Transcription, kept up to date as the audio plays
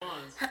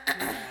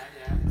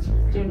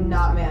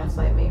not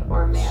mansplain me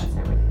or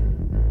mansplain me.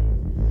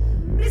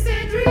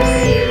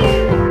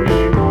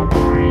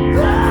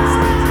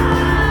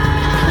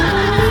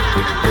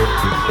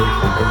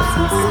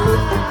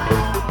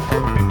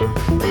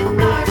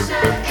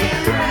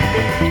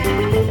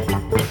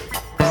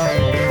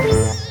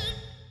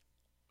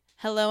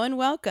 Hello and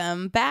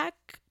welcome back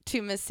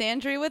to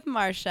Misandry with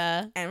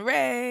Marsha and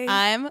Ray.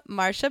 I'm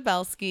Marsha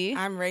Belsky.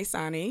 I'm Ray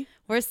Sani.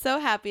 We're so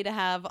happy to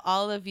have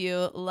all of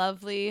you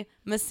lovely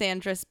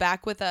Misandrists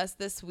back with us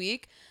this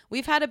week.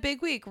 We've had a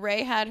big week.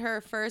 Ray had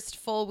her first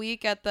full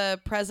week at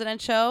the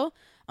President Show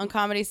on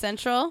Comedy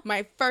Central.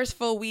 My first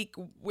full week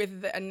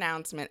with the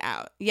announcement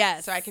out.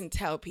 Yes. So I can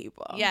tell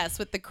people. Yes,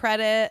 with the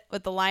credit,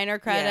 with the liner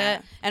credit.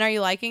 Yeah. And are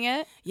you liking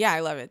it? Yeah, I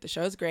love it. The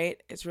show's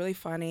great. It's really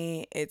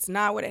funny. It's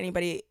not what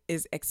anybody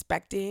is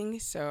expecting.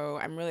 So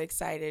I'm really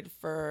excited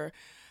for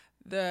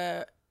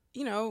the,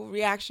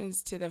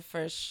 reactions to the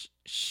first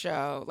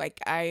show. Like,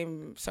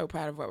 I'm so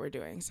proud of what we're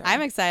doing. So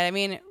I'm excited. I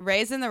mean,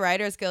 Ray's in the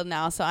Writers Guild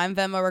now, so I'm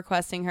Venmo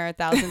requesting her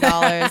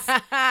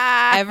 $1,000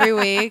 every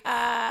week.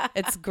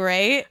 It's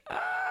great.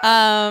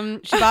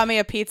 She bought me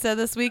a pizza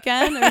this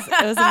weekend. It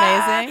was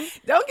amazing.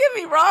 Don't get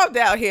me robbed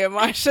out here,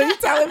 Marsha. You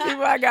telling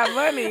people I got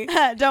money.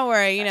 Don't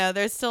worry.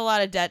 There's still a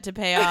lot of debt to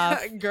pay off.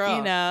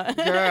 Girl.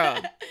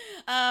 Girl.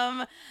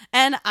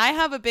 And I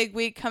have a big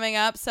week coming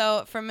up.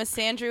 So for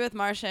Misandry with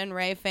Marsha and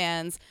Ray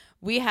fans,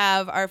 we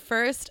have our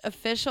first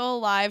official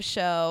live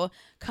show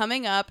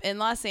coming up in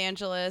Los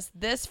Angeles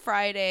this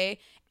Friday,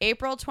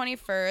 April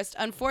 21st.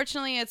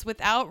 Unfortunately, it's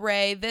without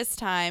Ray this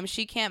time.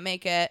 She can't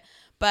make it.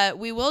 But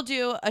we will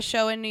do a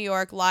show in New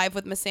York live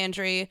with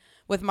Misandry,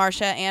 with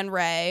Marsha and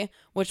Ray,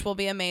 which will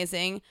be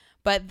amazing.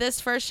 But this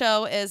first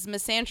show is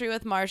Misandry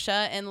with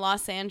Marsha in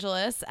Los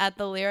Angeles at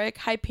the Lyric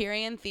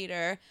Hyperion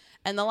Theater.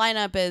 And the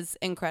lineup is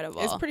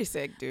incredible. It's pretty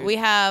sick, dude. We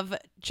have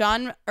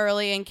John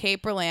Early and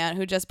Kate Berlant,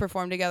 who just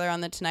performed together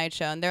on The Tonight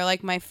Show. And they're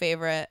like my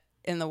favorite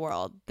in the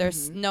world.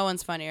 There's no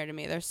one's funnier to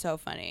me. They're so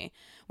funny.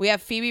 We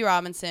have Phoebe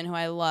Robinson, who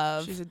I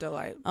love. She's a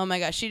delight. Oh, my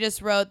gosh. She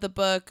just wrote the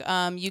book,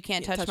 You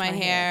Can't Touch My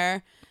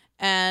Hair.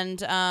 And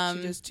she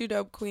does Two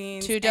Dope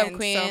Queens. So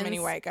many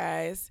white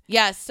guys.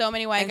 Yes, so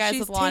many white guys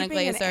with Lana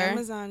Glazer. She's taping an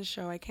Amazon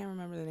show. I can't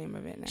remember the name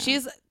of it now.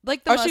 She's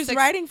like the most she's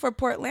writing for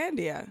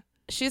Portlandia.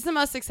 She's the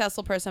most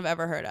successful person I've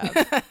ever heard of.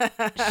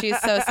 She's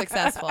so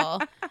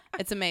successful.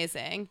 It's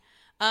amazing.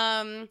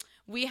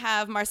 We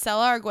have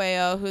Marcela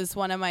Arguello, who's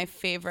one of my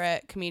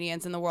favorite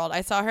comedians in the world.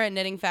 I saw her at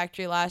Knitting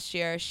Factory last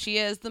year. She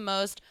is the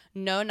most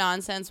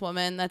no-nonsense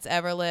woman that's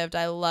ever lived.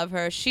 I love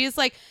her. She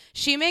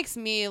makes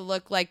me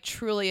look like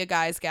truly a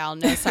guy's gal,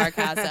 no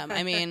sarcasm.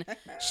 I mean,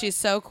 she's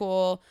so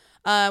cool.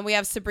 We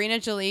have Sabrina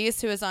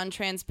Jalise, who is on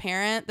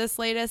Transparent this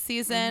latest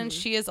season.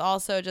 She is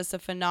also just a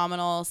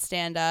phenomenal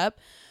stand-up.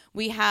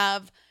 We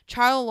have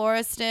Charla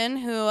Lauriston,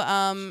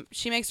 who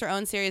she makes her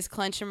own series,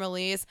 Clench and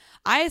Release.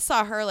 I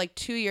saw her like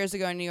 2 years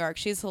ago in New York.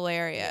 She's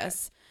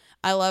hilarious.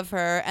 Yeah. I love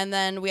her. And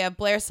then we have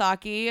Blair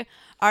Saki,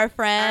 our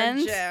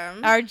friend.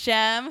 Our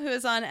gem, who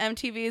is on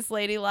MTV's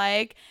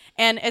Ladylike.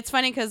 And it's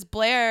funny because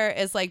Blair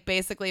is like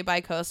basically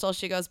bi-coastal.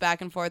 She goes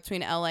back and forth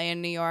between LA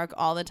and New York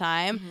all the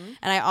time.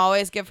 And I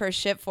always give her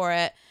shit for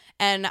it.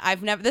 And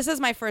this is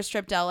my first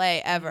trip to LA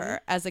ever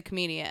as a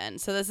comedian.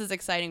 So this is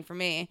exciting for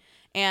me.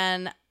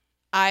 And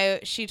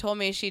she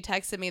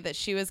texted me that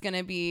she was going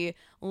to be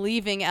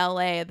leaving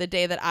LA the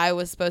day that I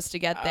was supposed to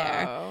get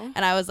there. Oh.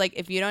 And I was like,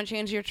 if you don't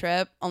change your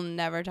trip, I'll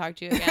never talk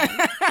to you again.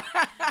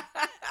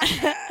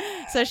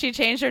 So she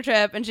changed her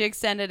trip and she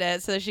extended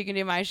it so that she can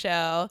do my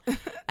show.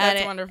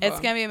 That's wonderful.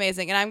 It's going to be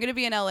amazing. And I'm going to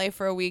be in LA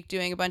for a week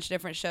doing a bunch of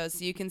different shows.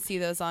 So you can see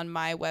those on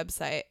my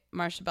website,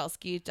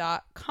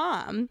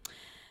 marshabelsky.com.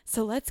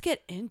 So let's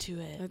get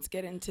into it. Let's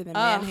get into the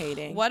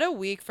man-hating. What a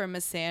week for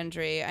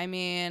Misandry. I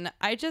mean,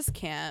 I just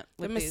can't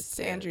with these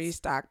Misandry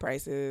stock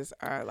prices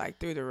are like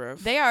through the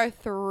roof. They are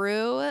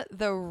through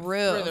the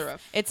roof. Through the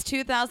roof. It's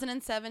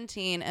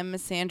 2017 and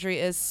Misandry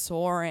is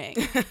soaring.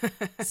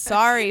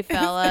 Sorry,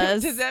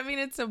 fellas. Does that mean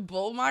it's a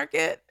bull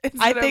market?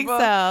 I think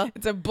so.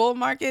 It's a bull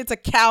market. It's a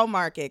cow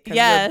market.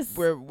 Yes.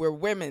 We're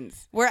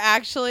women's. We're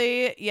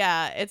actually,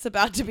 it's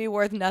about to be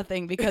worth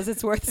nothing because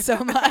it's worth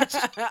so much.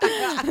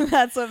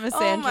 That's what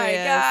Misandry is. Oh my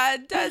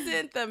God,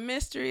 doesn't the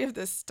mystery of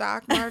the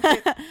stock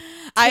market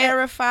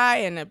terrify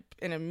and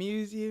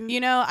amuse you?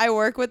 I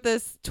work with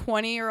this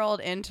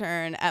 20-year-old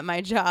intern at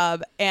my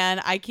job,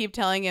 and I keep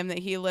telling him that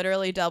he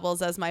literally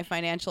doubles as my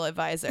financial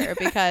advisor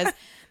because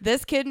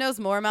this kid knows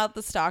more about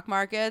the stock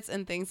markets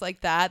and things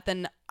like that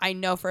than I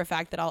know for a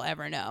fact that I'll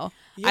ever know.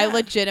 Yeah. I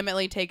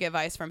legitimately take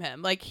advice from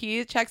him. Like,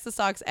 he checks the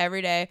stocks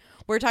every day.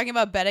 We're talking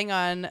about betting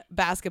on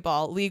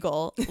basketball,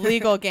 legal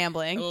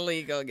gambling.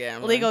 Legal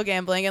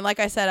gambling. And like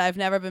I said, I've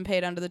never been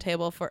paid under the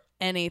table for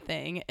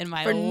anything in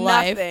my life. For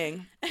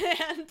nothing.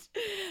 And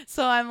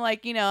so I'm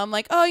like,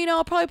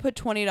 I'll probably put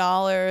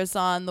 $20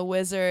 on the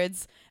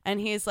Wizards.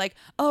 And he's like,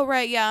 oh,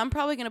 right, yeah, I'm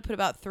probably going to put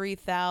about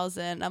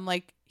 $3,000. I'm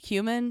like,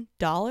 human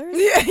dollars.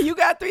 Yeah, you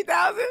got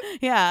 3,000.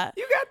 Yeah.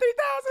 You got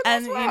 3,000.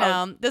 And That's you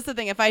wild. know, this is the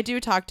thing. If I do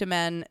talk to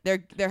men,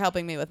 they're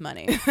helping me with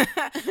money.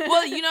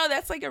 Well, you know,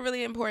 that's like a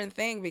really important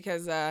thing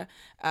because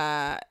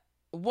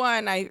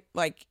one,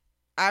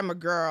 I'm a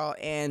girl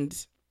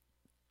and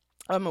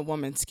I'm a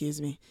woman,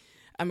 excuse me.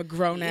 I'm a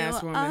grown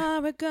ass woman. You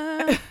are a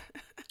girl.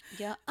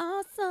 You're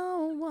also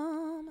a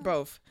woman.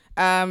 Both.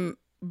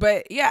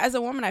 But yeah, as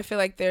a woman, I feel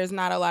like there's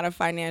not a lot of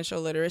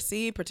financial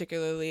literacy,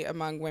 particularly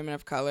among women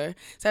of color.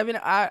 So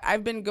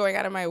I've been going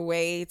out of my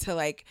way to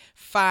like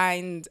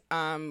find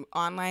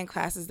online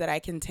classes that I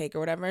can take or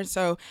whatever.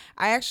 So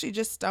I actually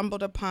just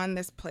stumbled upon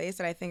this place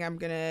that I think I'm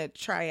gonna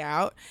try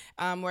out,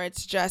 where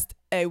it's just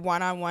a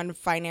one-on-one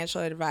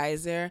financial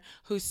advisor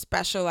who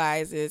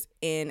specializes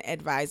in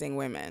advising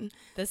women.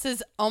 This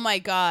is, oh my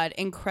God,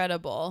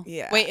 incredible.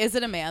 Yeah. Wait, is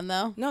it a man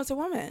though? No, it's a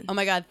woman. Oh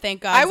my God,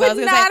 thank God. I 'Cause would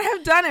was gonna not say,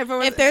 have done it if it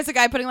was. if there's a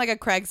guy putting like a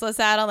Craigslist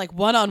ad on like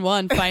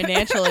one-on-one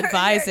financial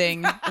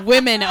advising,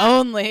 women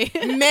only.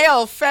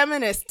 Male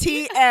feminist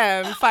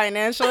TM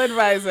financial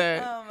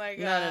advisor. Oh my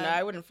God. No,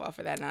 I wouldn't fall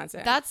for that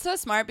nonsense. That's so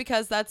smart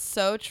because that's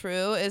so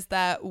true, is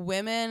that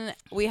women,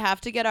 we have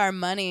to get our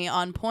money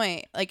on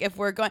point. Like if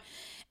we're going,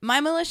 my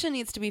militia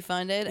needs to be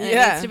funded and it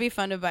needs to be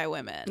funded by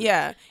women.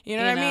 Yeah. You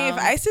know what I mean? If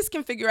know? ISIS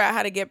can figure out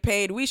how to get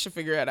paid, we should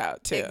figure it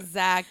out too.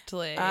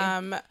 Exactly.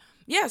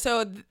 Yeah,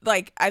 so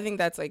like I think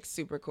that's like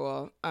super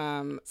cool.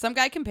 Some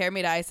guy compared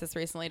me to ISIS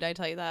recently. Did I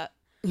tell you that?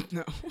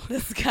 No.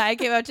 This guy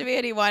came up to me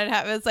and he wanted to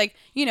have, it was like,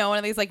 you know, one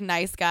of these like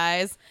nice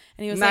guys.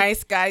 And he was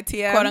nice guy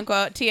TM. quote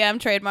unquote TM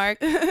trademark,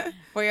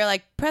 where you're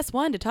like, press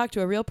 1 to talk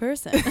to a real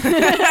person.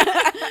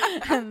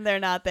 And they're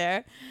not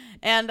there.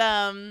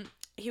 And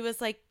he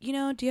was like, you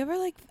know, do you ever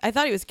like, I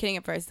thought he was kidding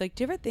at first. Like,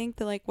 do you ever think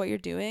that like what you're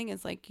doing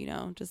is like, you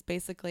know, just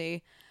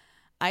basically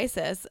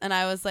ISIS? And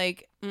I was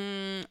like,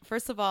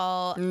 first of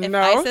all, if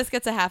ISIS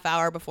gets a half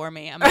hour before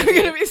me, I'm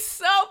gonna be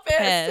so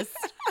pissed.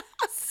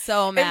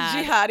 So mad.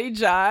 If Jihadi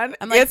John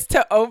I'm like, gets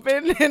to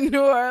open in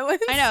New Orleans.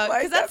 I know,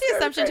 like, because that's the gonna be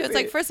assumption too. It's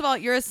crazy. like, first of all,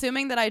 you're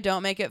assuming that I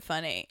don't make it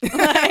funny.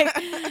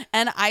 Like,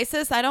 and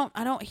ISIS, I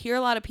don't hear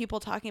a lot of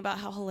people talking about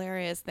how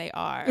hilarious they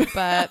are.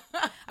 But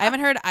I haven't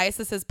heard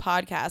ISIS's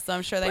podcast, so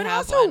I'm sure they but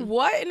have also, one.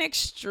 what an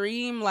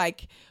extreme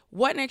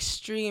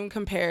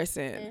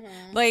comparison.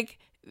 Mm-hmm. Like,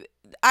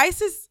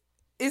 ISIS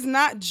is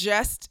not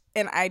just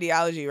an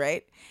ideology,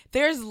 right?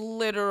 There's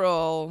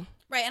literal.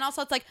 Right, and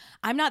also it's like,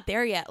 I'm not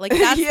there yet. Like,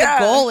 that's Yeah.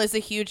 the goal, is a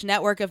huge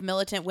network of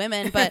militant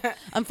women. But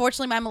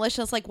unfortunately, my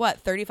militia is like, what,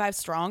 35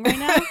 strong right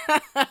now?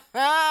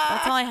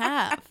 That's all I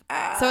have.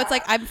 So it's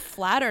like, I'm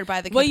flattered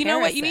by the Well, comparison. you know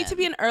what? You need to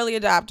be an early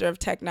adopter of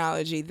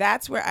technology.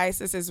 That's where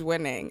ISIS is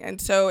winning.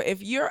 And so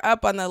if you're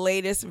up on the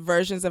latest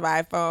versions of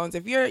iPhones,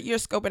 if you're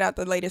scoping out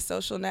the latest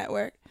social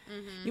network,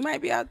 you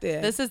might be out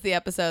there. This is the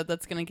episode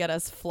that's going to get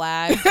us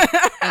flagged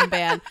and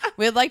banned.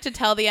 We'd like to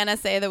tell the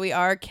NSA that we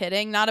are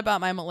kidding, not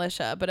about my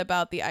militia, but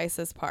about the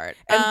ISIS part.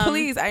 And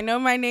please, I know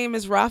my name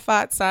is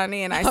Rafat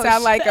Sani and I Oh,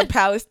 sound like a shit.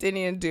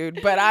 Palestinian dude,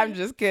 but I'm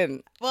just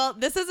kidding. Well,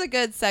 this is a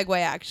good segue,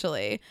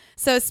 actually.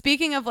 So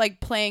speaking of like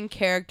playing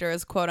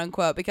characters, quote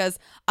unquote, because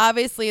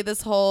obviously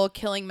this whole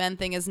killing men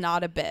thing is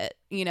not a bit.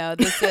 You know,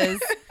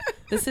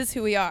 this is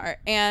who we are.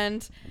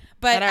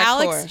 But At our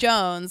Alex core.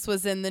 Jones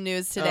was in the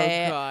news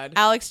today. Oh, God.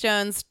 Alex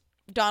Jones,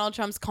 Donald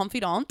Trump's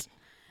confidant.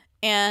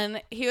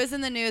 And he was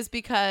in the news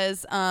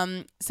because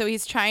so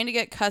he's trying to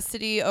get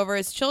custody over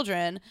his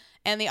children,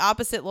 and the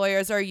opposite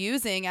lawyers are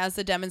using as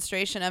a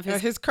demonstration of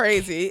His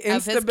crazy of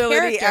his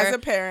instability character. as a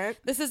parent.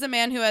 This is a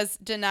man who has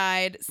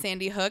denied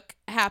Sandy Hook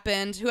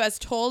happened, who has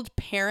told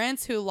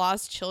parents who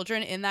lost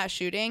children in that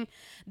shooting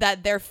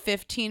that their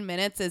 15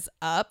 minutes is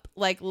up,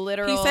 like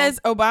literal. He says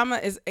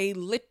Obama is a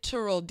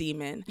literal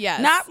demon.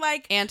 Yes. Not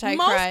like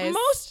Antichrist.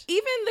 Most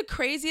even the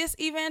craziest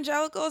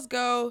evangelicals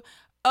go,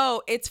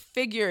 oh, it's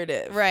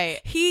figurative. Right.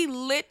 He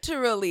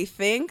literally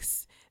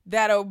thinks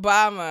that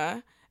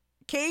Obama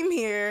came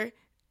here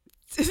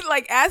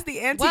like as the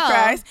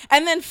Antichrist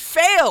and then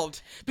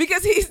failed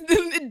because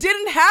it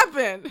didn't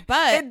happen.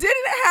 But it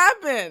didn't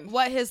happen.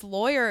 What his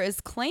lawyer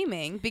is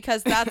claiming,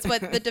 because that's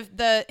what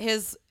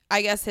his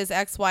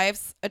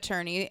ex-wife's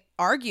attorney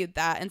argued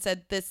that and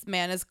said this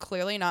man is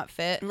clearly not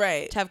fit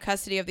Right. to have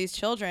custody of these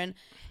children.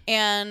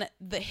 And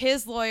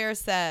his lawyer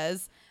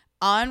says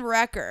on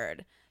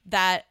record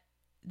that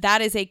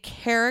is a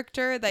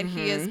character that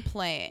he is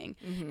playing.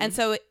 And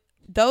so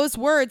those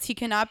words he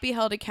cannot be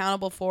held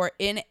accountable for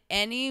in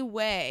any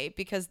way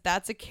because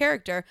that's a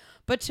character.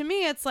 But to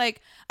me, it's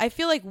like, I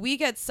feel like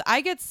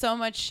I get so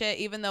much shit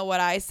even though what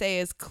I say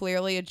is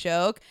clearly a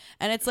joke.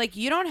 And it's like,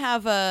 you don't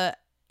have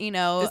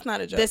it's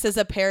not a joke. This is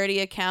a parody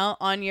account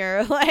on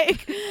your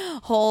like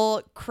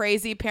whole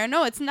crazy parent.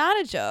 No, it's not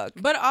a joke.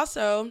 But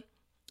also,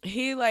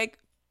 he like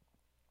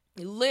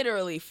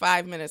literally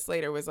 5 minutes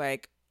later was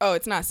like, oh,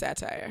 it's not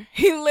satire.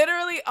 He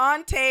literally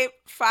on tape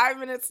 5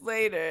 minutes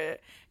later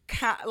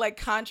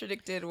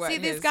contradicted what. See,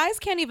 these guys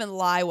can't even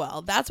lie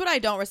well. That's what I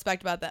don't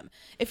respect about them.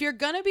 If you're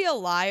gonna be a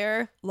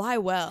liar, lie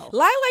well.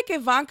 Lie like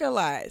Ivanka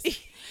lies.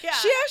 Yeah.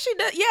 She actually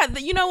does. Yeah,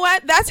 you know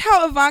what? That's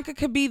how Ivanka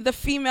could be the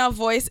female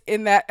voice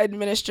in that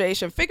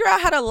administration. Figure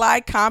out how to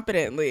lie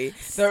competently.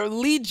 So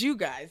lead you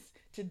guys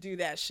to do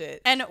that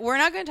shit. And we're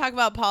not going to talk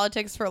about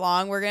politics for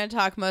long. We're going to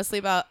talk mostly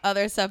about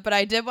other stuff. But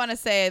I did want to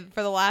say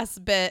for the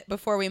last bit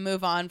before we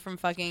move on from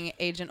fucking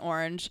Agent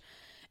Orange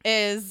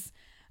is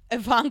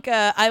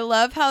Ivanka. I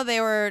love how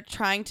they were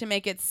trying to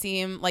make it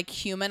seem like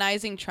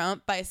humanizing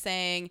Trump by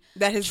saying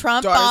that his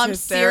Trump daughter's bombed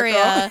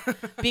hysterical. Syria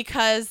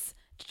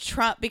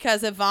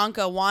because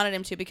Ivanka wanted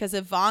him to, because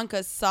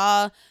Ivanka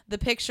saw the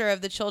picture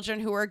of the children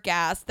who were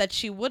gassed that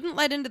she wouldn't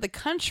let into the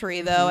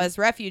country though as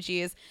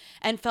refugees,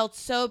 and felt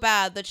so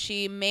bad that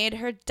she made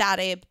her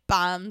daddy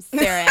bomb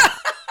Syria.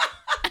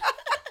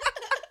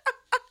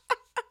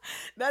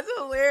 That's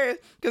hilarious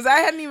because I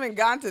hadn't even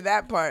gone to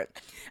that part.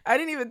 I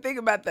didn't even think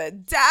about the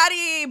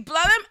daddy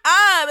blow him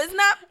up. It's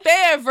not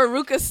fair,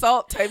 Veruca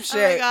Salt type shit.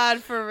 Oh my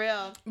God, for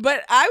real.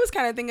 But I was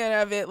kind of thinking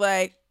of it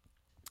like,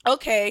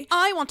 okay,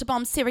 I want to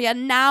bomb Syria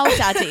now,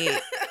 daddy.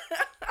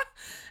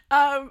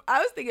 I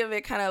was thinking of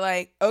it kind of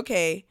like,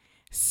 okay,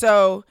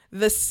 so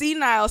the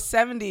senile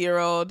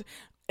 70-year-old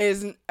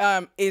is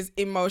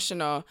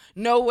emotional.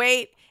 No,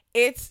 wait,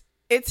 it's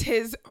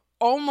his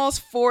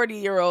almost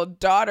 40-year-old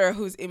daughter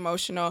who's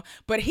emotional,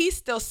 but he's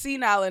still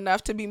senile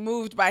enough to be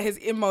moved by his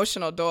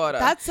emotional daughter.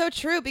 That's so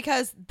true,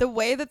 because the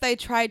way that they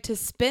tried to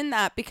spin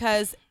that,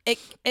 because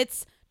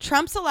it's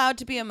Trump's allowed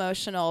to be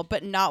emotional,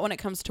 but not when it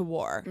comes to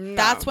war. No.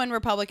 That's when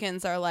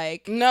Republicans are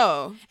like...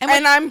 No. And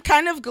I'm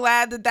kind of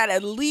glad that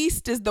at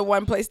least is the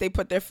one place they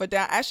put their foot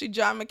down. Actually,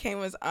 John McCain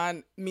was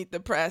on Meet the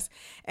Press,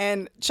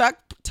 and Chuck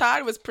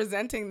Todd was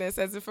presenting this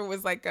as if it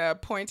was like a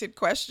pointed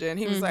question.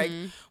 He was like,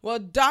 well,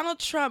 Donald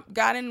Trump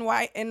got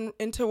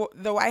into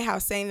the White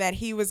House saying that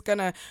he was going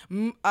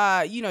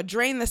to,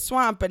 drain the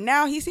swamp, but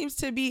now he seems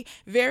to be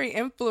very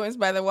influenced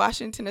by the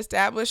Washington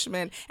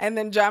establishment. And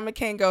then John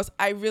McCain goes,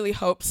 I really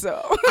hope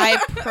so. I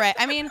pray.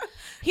 I mean,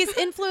 he's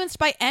influenced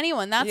by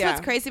anyone. That's what's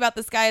crazy about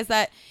this guy, is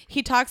that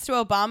he talks to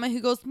Obama, who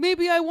goes,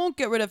 maybe I won't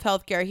get rid of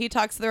healthcare. He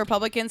talks to the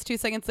Republicans 2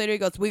 seconds later, he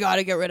goes, we got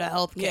to get rid of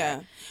healthcare.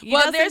 Yeah.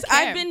 Well,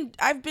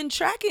 I've been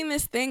tracking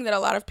this thing that a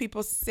lot of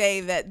people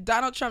say that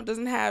Donald Trump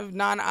doesn't have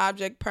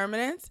non-object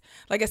permanence,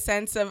 like a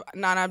sense of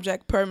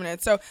non-object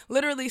permanence. So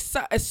literally,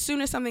 as soon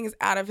as something is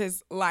out of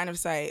his line of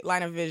sight,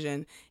 line of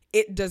vision,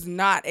 it does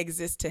not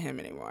exist to him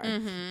anymore.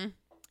 Mm-hmm.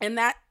 And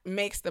that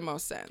makes the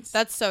most sense.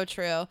 That's so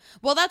true.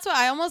 Well, that's why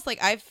I almost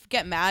I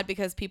get mad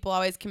because people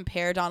always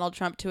compare Donald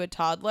Trump to a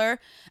toddler.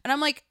 And I'm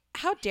like,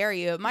 how dare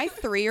you? My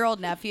 3-year-old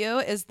nephew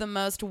is the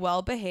most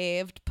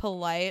well-behaved,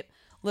 polite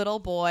little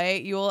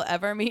boy you will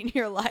ever meet in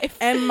your life.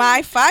 And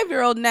my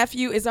 5-year-old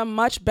nephew is a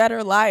much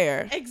better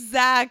liar.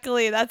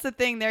 Exactly. That's the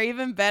thing. They're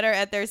even better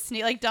at their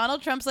sneak. Like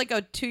Donald Trump's like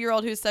a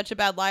 2-year-old who's such a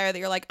bad liar that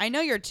you're like, I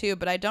know you're 2,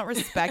 but I don't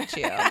respect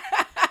you.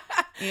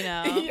 You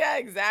know? Yeah,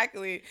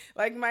 exactly.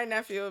 Like my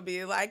nephew will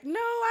be like, no,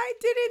 I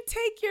didn't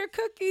take your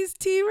cookies,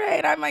 T-Ray.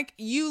 And I'm like,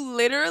 you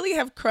literally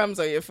have crumbs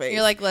on your face.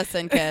 You're like,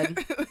 listen, kid,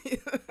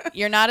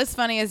 you're not as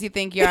funny as you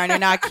think you are, and you're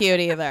not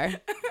cute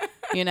either.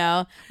 You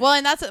know? Well,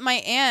 and that's what my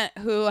aunt,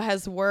 who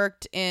has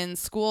worked in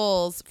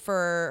schools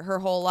for her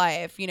whole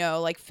life,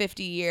 like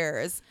 50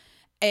 years,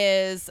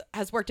 has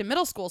worked in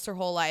middle schools her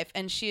whole life.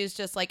 And she is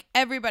just like,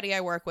 everybody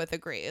I work with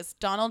agrees.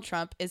 Donald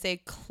Trump is a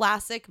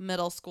classic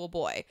middle school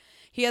boy.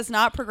 He has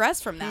not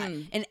progressed from that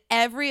in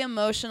every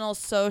emotional,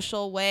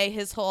 social way.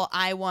 His whole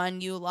I won,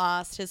 you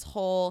lost, his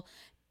whole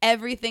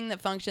everything that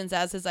functions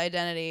as his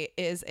identity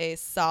is a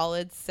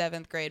solid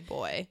 7th grade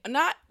boy.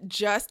 Not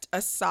just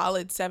a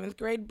solid 7th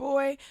grade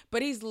boy,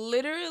 but he's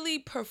literally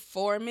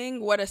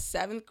performing what a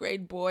 7th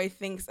grade boy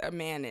thinks a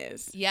man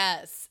is.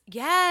 Yes.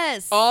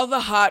 Yes. All the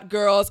hot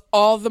girls,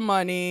 all the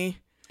money.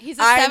 He's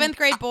a 7th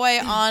grade boy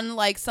on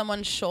like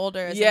someone's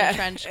shoulders in a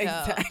trench coat.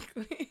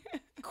 Exactly.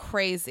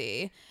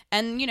 Crazy.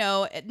 And,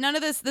 none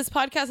of this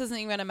podcast isn't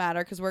even going to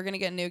matter because we're going to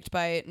get nuked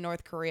by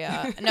North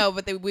Korea. No,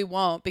 but we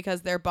won't,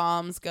 because their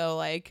bombs go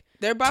like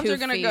their bombs 2 are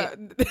going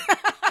to feet. go.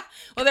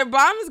 Well, their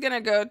bomb is going to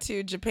go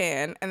to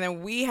Japan, and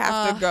then we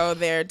have to go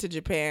there to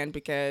Japan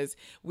because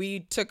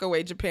we took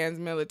away Japan's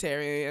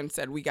military and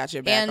said we got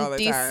your back all the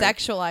time. And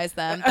desexualize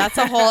them. That's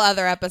a whole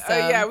other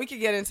episode. Yeah, we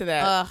could get into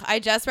that. I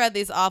just read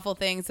these awful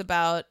things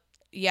about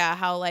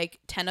how like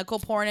tentacle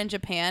porn in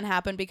Japan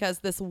happened because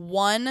this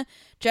one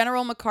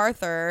General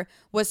MacArthur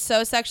was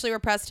so sexually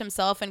repressed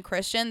himself and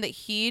Christian that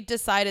he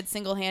decided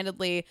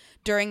single-handedly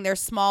during their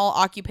small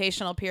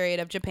occupational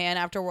period of Japan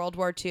after World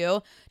War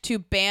II to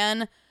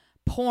ban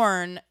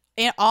porn,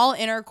 all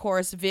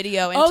intercourse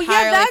video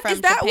entirely from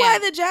is that Japan. why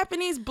the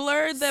Japanese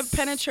blurred the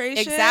penetration?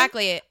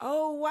 Exactly.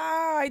 Oh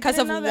wow, because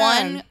of know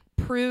that. one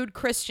prude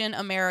Christian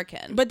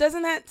American. But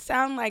doesn't that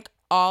sound like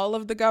all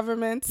of the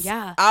governments?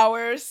 Yeah.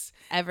 Ours.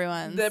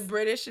 Everyone's. The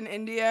British in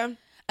India.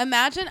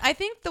 Imagine, I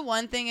think the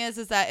one thing is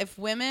that if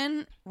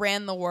women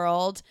ran the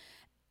world,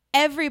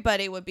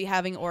 everybody would be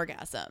having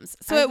orgasms.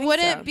 So I it think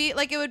wouldn't so. be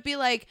like, it would be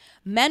like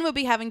men would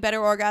be having better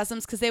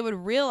orgasms because they would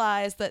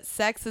realize that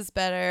sex is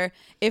better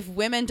if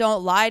women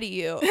don't lie to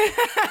you.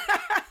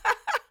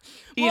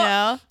 You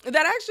know?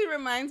 That actually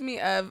reminds me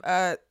of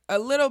a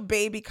little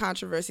baby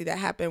controversy that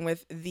happened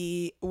with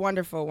the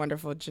wonderful,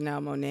 wonderful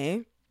Janelle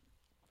Monáe.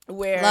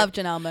 Love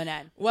Janelle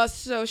Monáe. Well,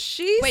 so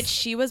Wait,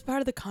 she was part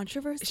of the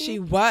controversy? She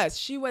was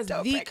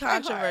Don't the break my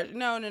heart.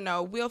 controversy.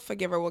 No. We'll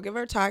forgive her. We'll give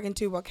her a talking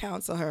to. We'll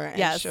counsel her. And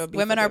Yes, she'll be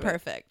women are forgiven.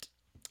 perfect.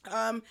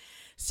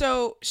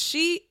 So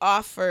she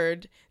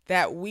offered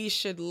that we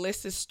should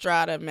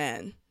Lysistrata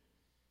men.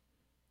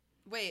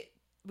 Wait,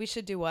 we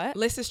should do what?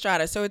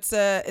 Lysistrata. So it's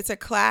a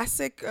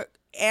classic.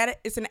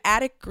 It's an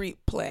attic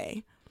Greek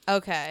play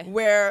Okay.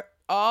 where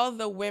all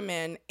the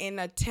women in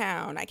a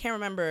town. I can't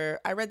remember.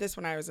 I read this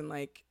when I was in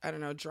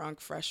drunk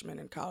freshman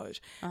in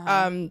college.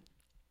 Uh-huh.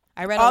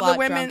 I read all a lot the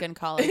women drunk in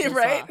college as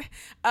right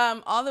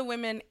well. All the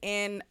women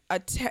in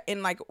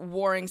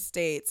warring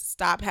states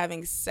stop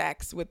having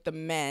sex with the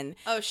men.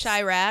 Oh,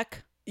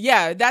 Chirac.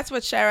 Yeah, that's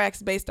what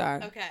Chirac's based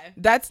on. Okay.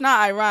 That's not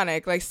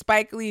ironic. Like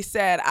Spike Lee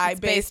said, I It's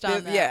based based on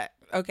it. that. Yeah.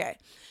 Okay.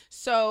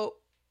 So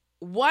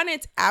one,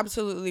 it's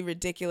absolutely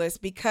ridiculous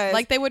because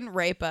Like they wouldn't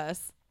rape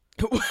us.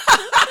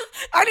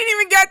 I didn't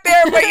even get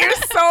there, but you're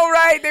so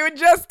right. They would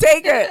just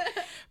take it.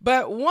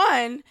 But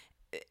one,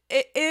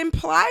 it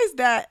implies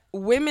that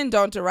women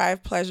don't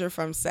derive pleasure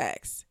from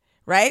sex,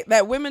 right?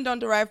 That women don't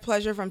derive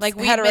pleasure from Like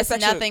we miss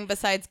heterosexual. nothing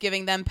besides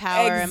giving them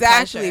power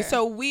Exactly. and pleasure.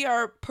 So we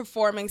are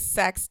performing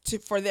sex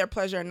for their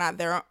pleasure and not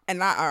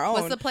our own.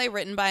 Was the play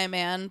written by a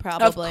man?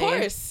 Probably.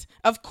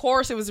 Of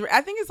course it was.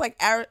 I think it's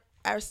like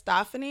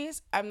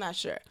Aristophanes. I'm not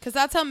sure. Because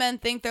that's how men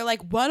think. They're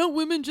like, why don't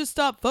women just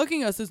stop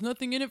fucking us? There's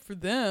nothing in it for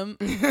them.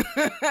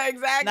 Exactly.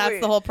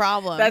 That's the whole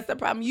problem. That's the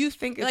problem. You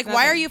think it's like, nothing.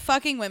 why are you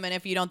fucking women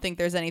if you don't think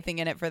there's anything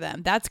in it for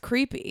them? That's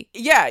creepy.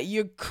 Yeah,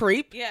 you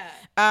creep. Yeah.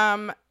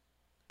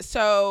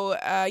 So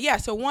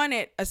one,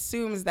 it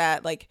assumes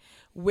that like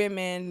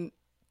women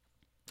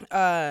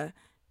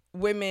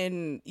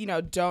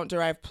don't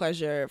derive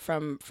pleasure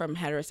from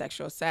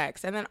heterosexual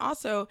sex. And then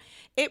also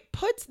it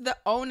puts the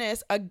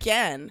onus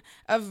again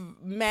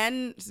of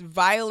men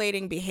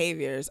violating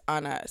behaviors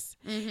on us.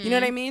 You know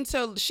what I mean?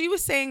 So she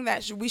was saying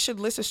that we should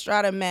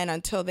Lysistrata men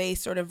until they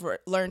sort of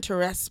learn to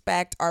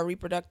respect our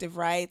reproductive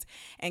rights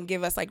and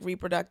give us like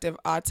reproductive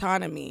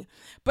autonomy.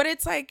 But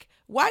it's like,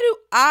 why do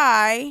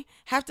I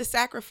have to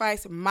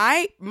sacrifice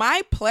my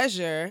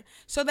pleasure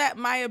so that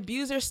my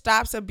abuser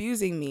stops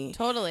abusing me?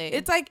 Totally.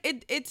 It's like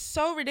it's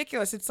so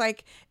ridiculous. It's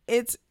like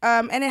and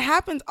it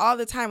happens all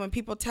the time when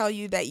people tell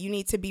you that you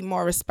need to be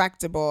more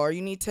respectable or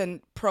you need to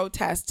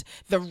protest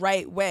the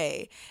right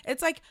way.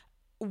 It's like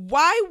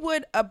why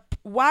would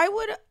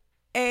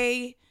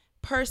a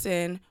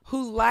person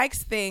who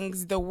likes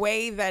things the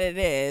way that it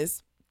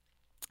is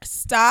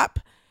stop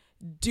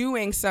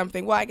doing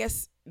something? Well, I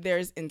guess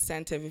there's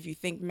incentive if you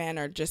think men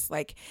are just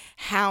like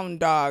hound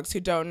dogs who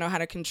don't know how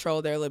to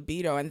control their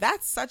libido, and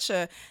that's such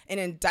an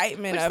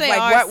indictment Which of they like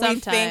are what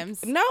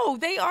sometimes. we think. No,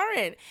 they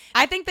aren't.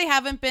 I think they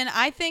haven't been.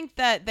 I think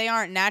that they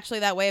aren't naturally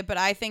that way, but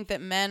I think that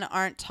men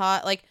aren't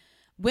taught, like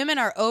women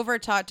are over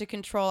taught to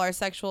control our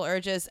sexual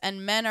urges,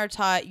 and men are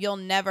taught you'll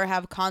never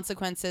have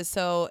consequences.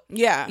 So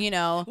Yeah, you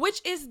know,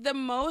 which is the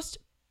most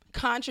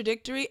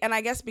contradictory, and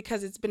I guess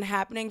because it's been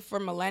happening for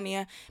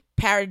millennia,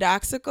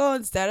 paradoxical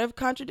instead of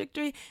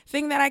contradictory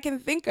thing that I can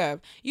think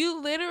of.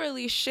 You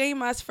literally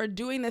shame us for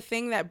doing the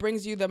thing that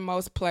brings you the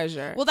most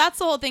pleasure. well, that's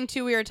the whole thing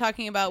too we were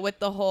talking about with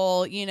the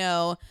whole, you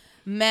know,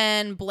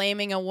 men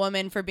blaming a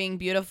woman for being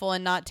beautiful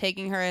and not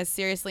taking her as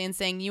seriously and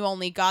saying you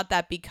only got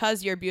that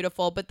because you're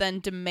beautiful, but then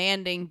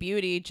demanding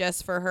beauty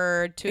just for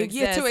her to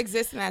exist. Yeah, to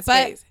exist in that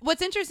But space.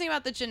 what's interesting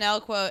about the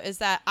Janelle quote is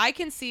that I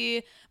can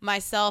see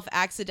myself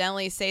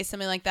accidentally say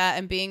something like that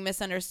and being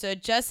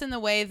misunderstood, just in the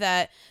way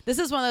that this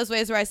is one of those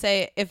ways where I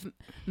say if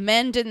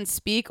men didn't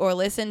speak or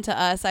listen to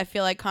us, I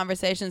feel like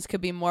conversations could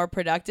be more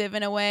productive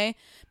in a way.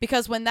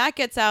 Because when that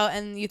gets out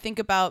and you think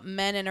about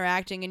men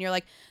interacting and you're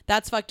like,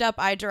 that's fucked up,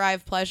 I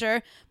derive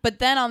pleasure. But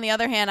then on the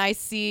other hand, I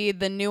see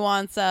the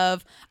nuance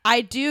of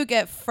I do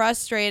get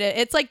frustrated.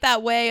 It's like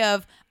that way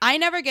of I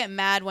never get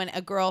mad when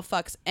a girl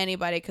fucks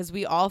anybody because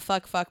we all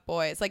fuck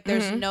boys. Like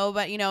there's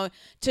nobody, you know,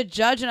 to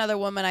judge another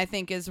woman I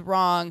think is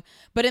wrong.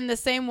 But in the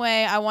same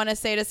way, I want to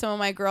say to some of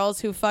my girls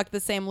who fuck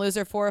the same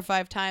loser 4 or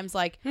 5 times,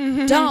 like,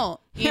 don't,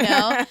 you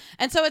know?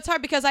 And so it's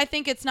hard because I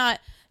think it's not,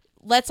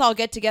 let's all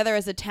get together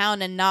as a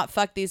town and not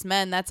fuck these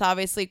men. That's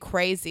obviously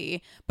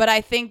crazy. But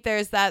I think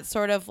there's that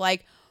sort of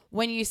like,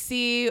 when you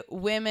see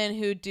women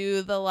who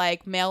do the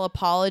like male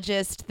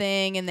apologist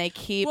thing and they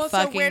keep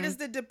fucking. So where does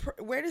the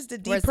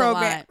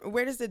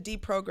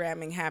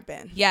deprogramming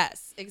happen?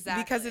 Yes,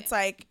 exactly. Because it's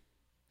like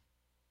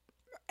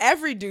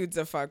every dude's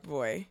a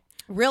fuckboy.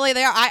 Really,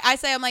 they are. I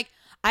say, I'm like,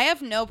 I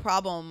have no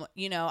problem,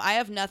 I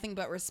have nothing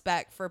but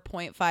respect for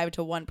 0.5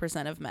 to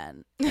 1% of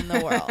men in the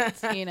world,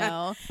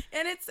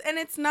 And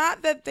it's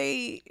not that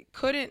they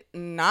couldn't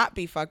not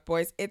be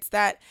fuckboys. It's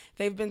that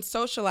they've been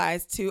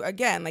socialized to,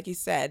 again, like you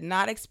said,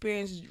 not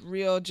experience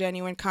real,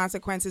 genuine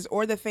consequences,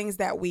 or the things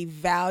that we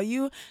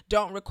value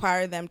don't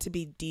require them to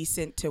be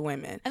decent to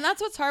women. And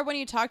that's what's hard when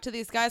you talk to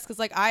these guys, because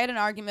like I had an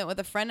argument with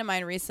a friend of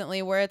mine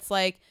recently where it's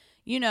like,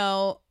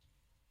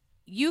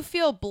 you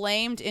feel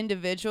blamed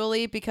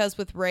individually because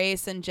with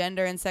race and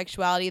gender and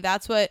sexuality,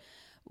 that's why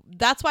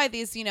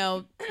these,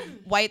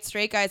 white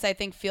straight guys, I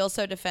think, feel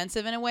so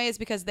defensive in a way, is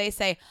because they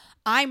say,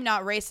 I'm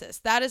not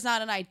racist. That is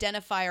not an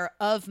identifier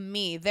of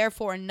me.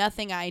 Therefore,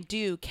 nothing I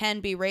do can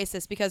be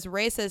racist, because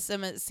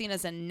racism is seen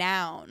as a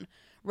noun.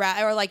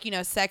 Or like,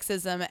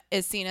 sexism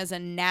is seen as a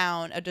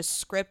noun, a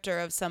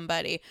descriptor of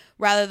somebody,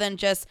 rather than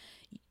just,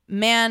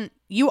 man,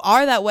 you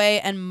are that way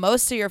and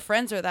most of your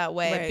friends are that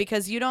way,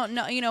 because you don't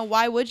know,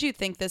 why would you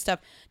think this stuff?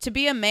 To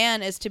be a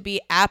man is to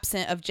be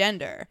absent of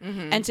gender,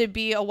 and to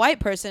be a white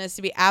person is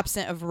to be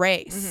absent of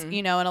race,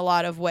 in a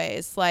lot of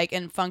ways, like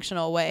in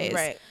functional ways.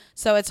 Right.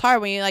 So it's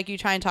hard when you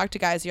try and talk to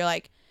guys, you're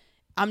like,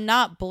 I'm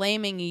not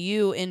blaming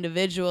you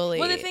individually.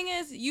 Well, the thing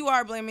is, you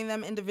are blaming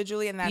them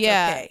individually, and that's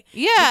yeah. okay.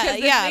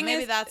 Yeah,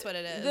 maybe that's what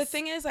it is. The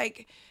thing is,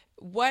 like,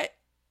 what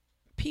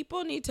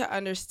people need to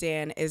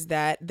understand is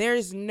that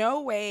there's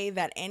no way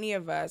that any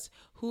of us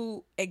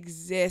who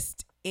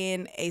exist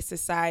in a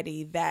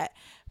society that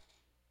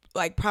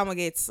like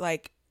promulgates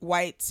like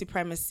white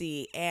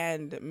supremacy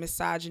and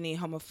misogyny,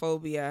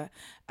 homophobia,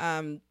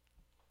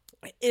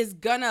 is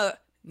gonna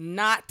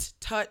not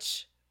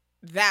touch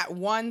that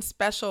one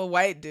special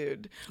white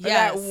dude or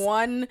that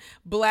one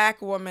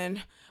black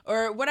woman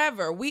or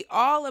whatever. We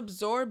all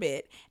absorb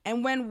it.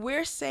 And when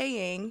we're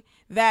saying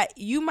that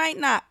you might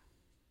not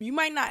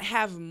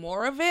have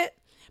more of it,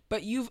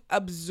 but you've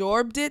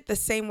absorbed it the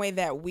same way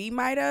that we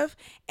might have,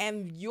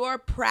 and your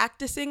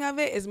practicing of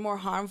it is more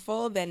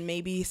harmful than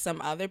maybe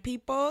some other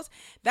people's,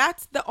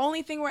 that's the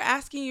only thing we're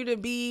asking you to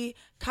be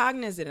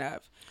cognizant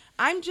of.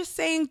 I'm just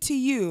saying to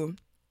you,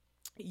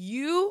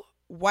 you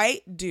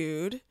white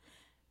dude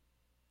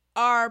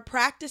are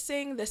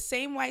practicing the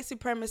same white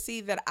supremacy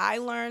that I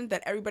learned,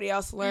 that everybody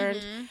else learned,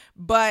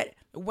 but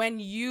when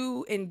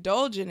you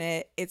indulge in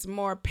it, it's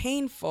more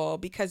painful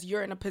because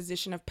you're in a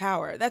position of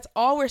power. That's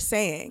all we're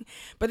saying.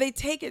 But they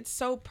take it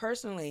so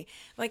personally.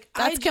 Like,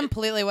 that's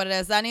completely what it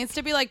is. That needs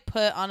to be like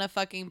put on a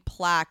fucking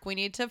plaque. We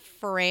need to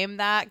frame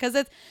that, because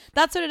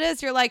that's what it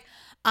is. You're like,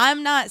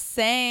 I'm not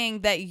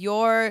saying that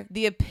you're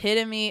the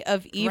epitome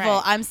of evil.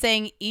 Right. I'm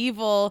saying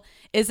evil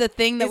is a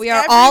thing that it's we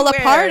are everywhere, all a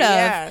part of.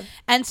 Yeah.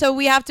 And so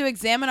we have to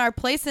examine our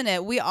place in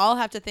it. We all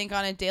have to think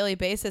on a daily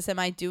basis, am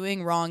I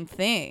doing wrong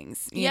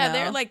things? You know?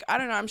 They're like, I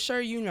don't know, I'm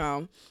sure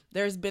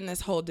there's been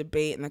this whole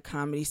debate in the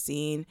comedy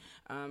scene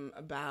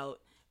about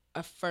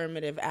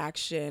affirmative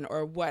action,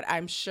 or what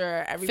I'm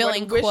sure everyone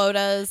filling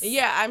quotas.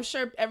 Yeah, I'm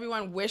sure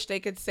everyone wished they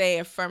could say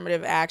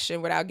affirmative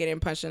action without getting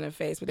punched in the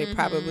face, but they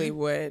probably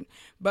would.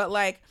 But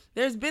like,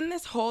 there's been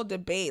this whole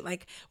debate.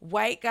 Like,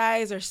 white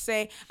guys are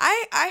saying,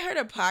 I heard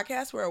a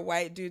podcast where a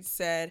white dude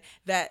said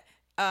that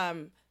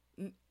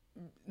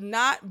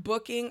not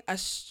booking a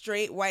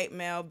straight white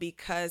male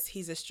because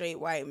he's a straight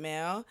white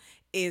male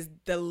is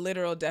the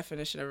literal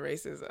definition of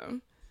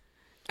racism.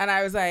 And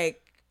I was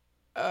like,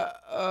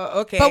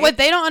 okay. But what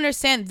they don't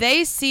understand,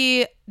 they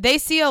see a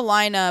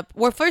lineup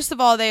where, first of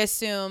all, they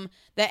assume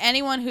that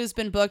anyone who's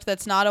been booked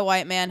that's not a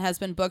white man has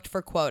been booked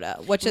for quota,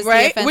 which is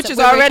right, which is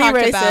already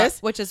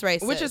racist. Which is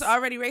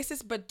already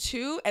racist. But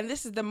two, and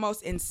this is the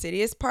most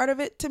insidious part of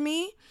it to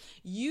me,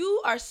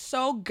 you are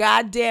so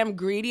goddamn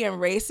greedy and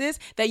racist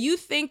that you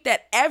think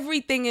that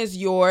everything is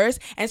yours,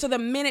 and so the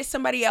minute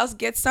somebody else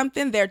gets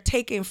something, they're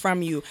taking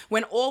from you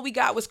when all we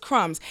got was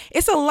crumbs.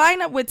 It's a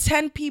lineup with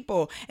 10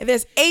 people, and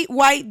there's 8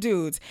 white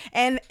dudes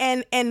and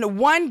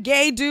one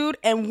gay dude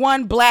and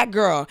one black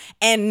girl,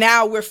 and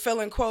now we're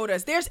filling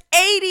quotas. There's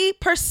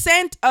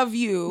 80% of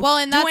you. Well,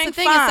 and that's doing the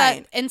thing, fine. is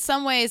that in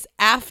some ways,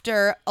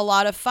 after a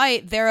lot of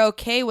fight, they're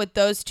okay with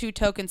those 2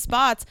 token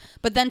spots,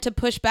 but then to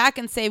push back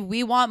and say,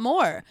 we want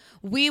more.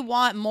 We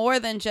want more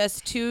than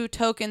just 2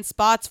 token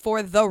spots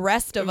for the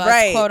rest of us,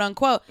 right, quote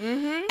unquote.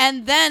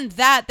 And then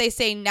they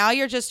say, now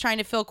you're just trying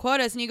to fill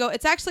quotas. And you go,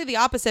 it's actually the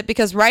opposite,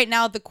 because right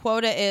now the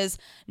quota is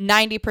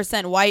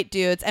 90% white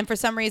dudes, and for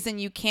some reason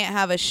you can't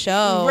have a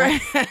show.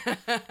 Right.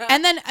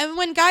 and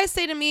when guys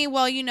say to me,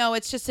 well,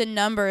 it's just in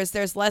numbers,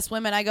 there's less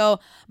women, I go,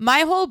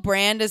 my whole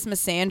brand is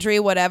misandry,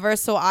 whatever,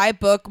 so I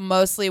book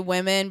mostly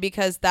women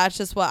because that's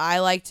just what I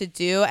like to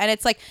do. And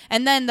it's like,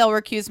 and then they'll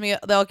accuse me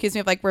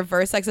of like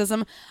reverse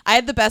sexism. I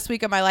had the best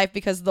week of my life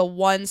because the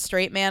one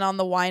straight man on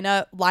the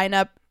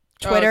lineup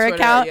Twitter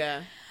account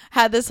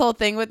had this whole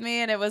thing with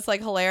me, and it was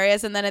like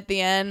hilarious. And then at the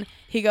end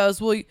he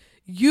goes, well,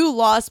 you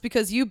lost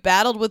because you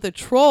battled with a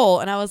troll.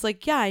 And I was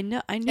like, yeah, I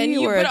knew and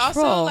you were a but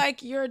troll. also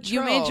like you're a troll.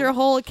 You made your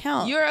whole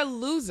account. You're a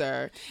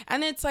loser.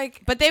 And it's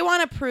like, but they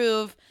want to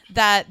prove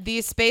that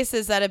these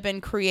spaces that have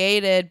been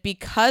created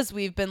because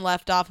we've been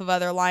left off of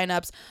other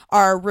lineups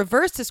are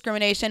reverse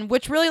discrimination,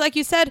 which really, like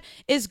you said,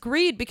 is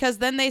greed, because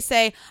then they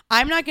say,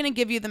 I'm not going to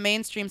give you the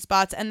mainstream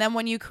spots, and then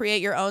when you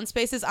create your own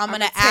spaces, I'm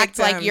going to act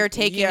like you're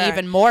taking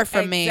even more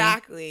from me.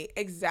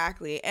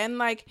 Exactly. And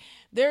like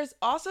there's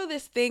also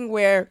this thing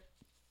where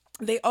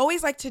they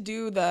always like to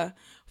do the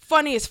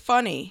funny is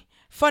funny.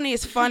 Funny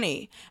is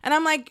funny. And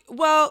I'm like,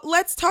 well,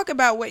 let's talk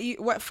about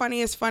what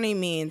funny is funny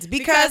means,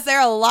 because there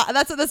are a lot.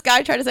 That's what this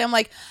guy tried to say. I'm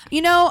like,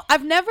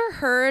 I've never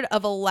heard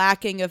of a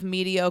lacking of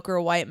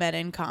mediocre white men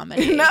in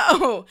comedy.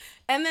 No.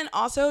 And then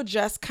also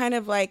just kind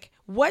of like,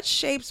 what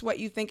shapes what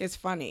you think is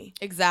funny?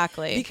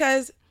 Exactly.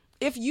 Because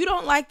if you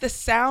don't like the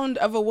sound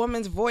of a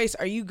woman's voice,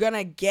 are you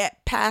gonna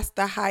get past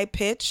the high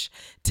pitch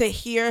to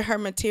hear her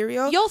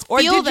material? Or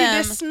did you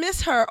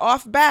dismiss her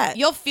off bat?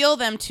 You'll feel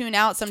them tune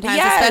out sometimes,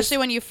 Yes. especially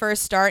when you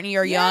first start and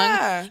you're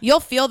young. You'll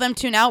feel them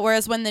tune out,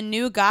 whereas when the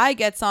new guy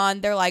gets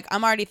on, they're like,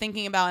 I'm already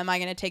thinking about, am I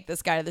going to take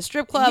this guy to the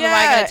strip club? Am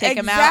I going to take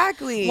him out?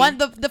 Exactly.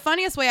 The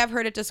funniest way I've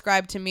heard it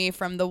described to me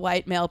from the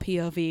white male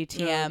POV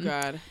TM. Oh,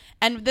 God.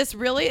 And this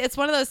really, it's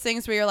one of those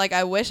things where you're like,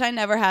 I wish I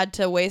never had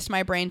to waste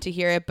my brain to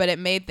hear it, but it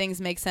made things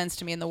make sense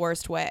to me in the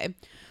worst way.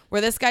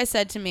 Where this guy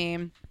said to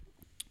me,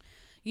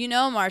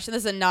 Marsha, this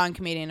is a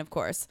non-comedian, of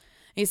course.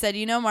 He said,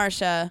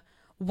 Marsha,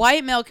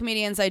 white male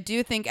comedians, I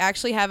do think,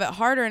 actually have it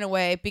harder in a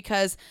way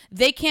because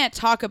they can't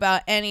talk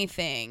about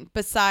anything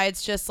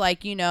besides just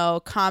like,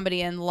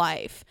 comedy and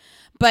life.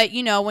 But,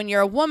 when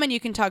you're a woman, you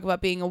can talk about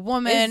being a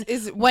woman.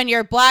 When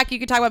you're black, you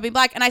can talk about being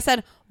black. And I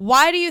said,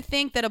 why do you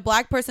think that a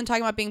black person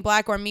talking about being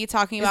black or me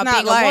talking about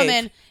being a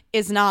woman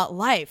is not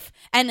life?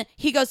 And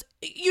he goes,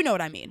 you know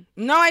what I mean.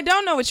 No, I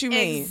don't know what you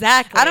mean.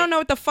 Exactly. I don't know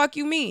what the fuck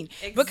you mean.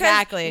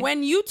 Exactly. Because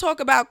when you talk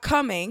about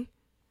coming,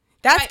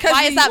 that's because...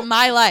 Why is that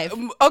my life?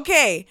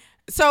 Okay.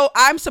 So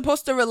I'm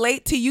supposed to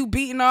relate to you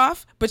beating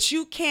off, but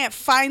you can't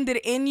find it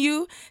in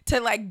you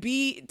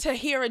to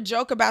hear a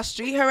joke about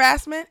street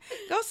harassment.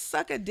 Go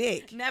suck a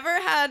dick.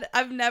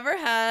 I've never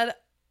had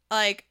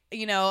like,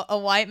 a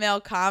white male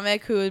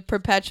comic who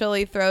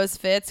perpetually throws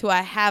fits who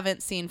I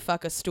haven't seen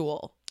fuck a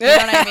stool. You know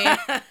what I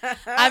mean?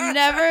 I've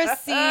never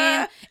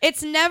seen,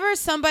 it's never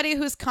somebody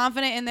who's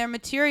confident in their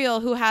material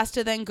who has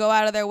to then go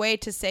out of their way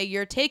to say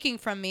you're taking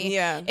from me.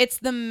 Yeah. It's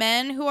the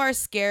men who are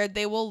scared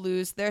they will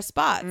lose their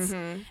spots.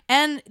 Mm-hmm.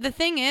 And the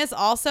thing is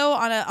also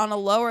on a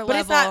lower level. But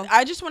it's not,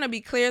 I just want to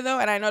be clear though,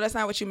 and I know that's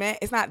not what you meant.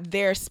 It's not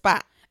their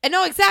spot. And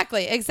no,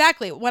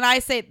 exactly. When I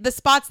say the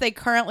spots they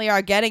currently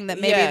are getting that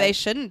maybe they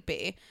shouldn't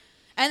be.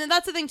 And then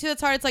that's the thing too.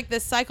 It's hard. It's like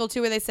this cycle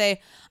too, where they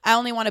say, "I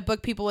only want to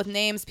book people with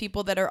names,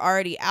 people that are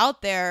already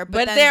out there."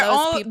 But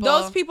then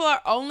those people are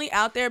only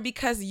out there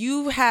because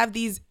you have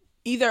these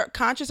either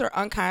conscious or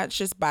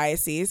unconscious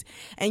biases,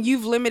 and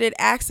you've limited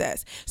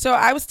access. So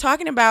I was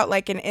talking about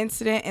like an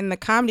incident in the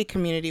comedy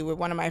community with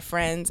one of my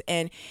friends,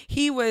 and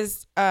he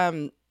was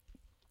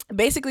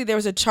basically there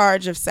was a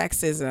charge of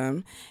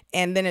sexism,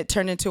 and then it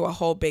turned into a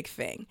whole big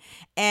thing,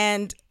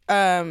 and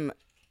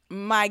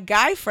my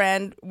guy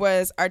friend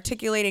was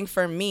articulating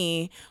for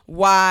me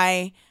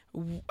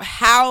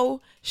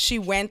how she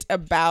went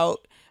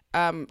about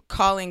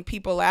calling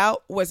people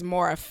out was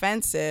more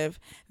offensive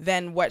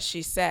than what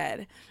she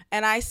said.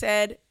 And I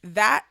said,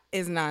 that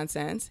is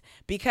nonsense,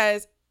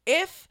 because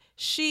if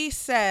she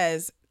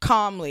says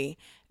calmly,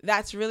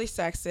 that's really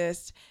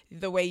sexist,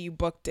 the way you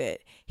booked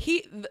it,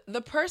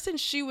 the person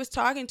she was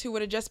talking to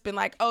would have just been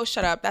like, oh,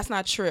 shut up, that's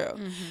not true.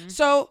 Mm-hmm.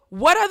 So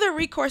what other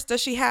recourse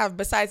does she have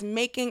besides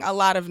making a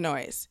lot of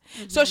noise?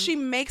 Mm-hmm. So she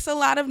makes a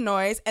lot of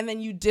noise, and then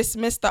you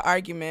dismiss the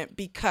argument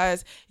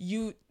because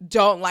you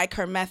don't like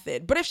her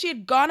method. But if she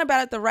had gone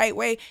about it the right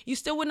way, you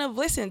still wouldn't have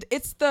listened.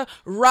 It's the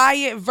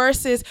riot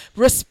versus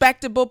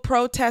respectable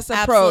protest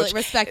approach. Absolutely.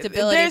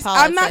 Respectability politics.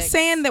 I'm not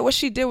saying that what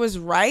she did was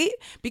right,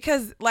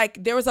 because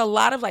like there was a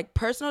lot of like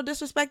personal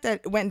disrespect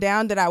that went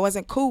down that I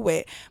wasn't cool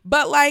with.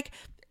 But like,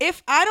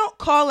 if I don't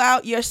call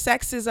out your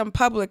sexism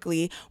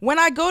publicly, when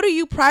I go to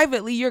you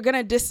privately, you're going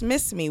to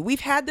dismiss me. We've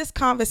had this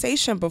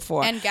conversation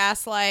before. And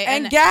gaslight.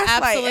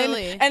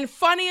 Absolutely. And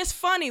funny is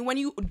funny when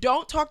you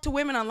don't talk to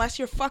women unless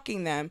you're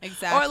fucking them.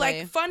 Exactly. Or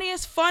like funny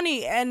is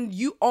funny and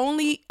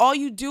all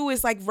you do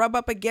is like rub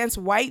up against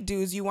white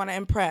dudes you want to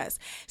impress.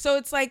 So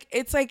it's like.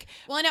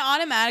 Well, and it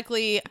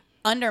automatically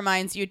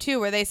undermines you too,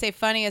 where they say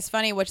funny is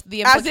funny, which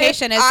the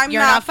implication is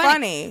you're not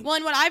funny. Well,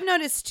 and what I've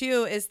noticed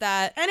too is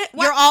that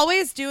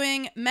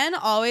men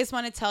always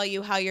want to tell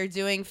you how you're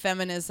doing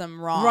feminism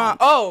wrong.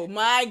 Oh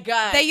my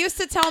God. They used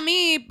to tell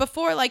me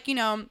before,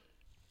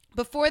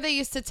 they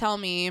used to tell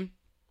me,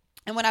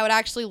 and when I would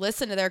actually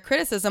listen to their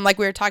criticism, like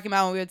we were talking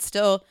about, when we would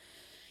still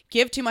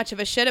give too much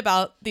of a shit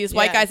about these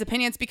white guys'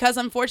 opinions, because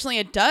unfortunately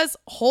it does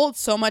hold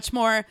so much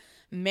more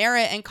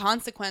merit and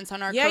consequence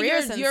on our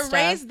careers and you're stuff.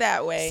 Raised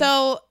that way.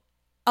 So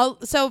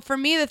for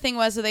me, the thing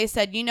was, they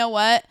said, you know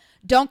what?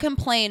 Don't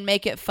complain,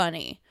 make it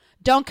funny.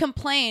 don't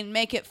complain,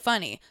 make it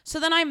funny. So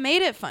then I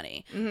made it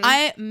funny.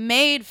 I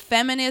made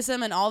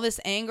feminism and all this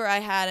anger I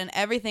had and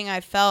everything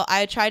I felt,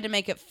 I tried to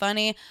make it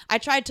funny. I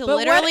tried to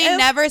literally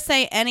never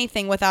say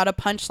anything without a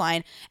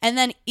punchline. And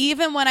then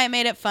even when I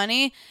made it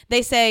funny,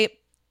 they say,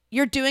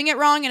 you're doing it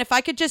wrong. And if I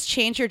could just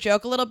change your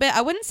joke a little bit,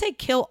 I wouldn't say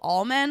kill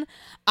all men.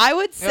 I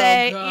would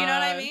say, you know what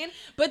I mean?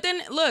 But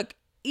then look,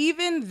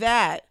 even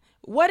that,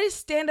 what is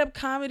stand-up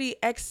comedy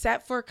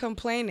except for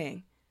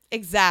complaining?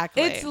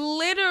 Exactly. It's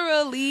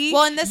literally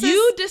and this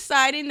you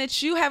deciding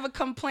that you have a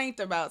complaint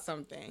about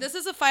something. This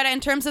is a fight in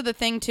terms of the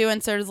thing too,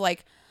 and sort of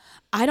like,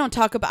 I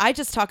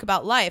just talk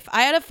about life.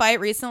 I had a fight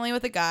recently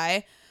with a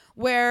guy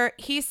where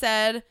he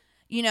said,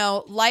 you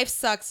know, life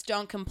sucks,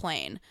 don't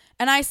complain.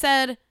 And I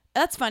said,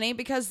 that's funny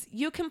because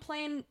you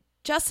complain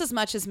just as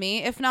much as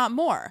me, if not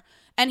more.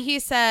 And he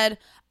said,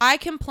 I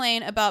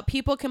complain about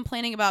people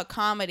complaining about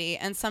comedy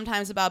and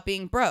sometimes about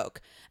being broke.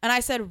 And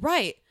I said,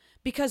 right.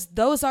 Because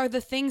those are the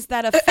things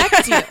that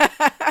affect you.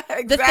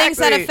 Exactly. The things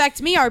that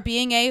affect me are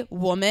being a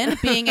woman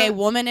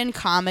in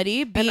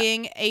comedy,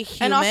 being a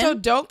human. And also,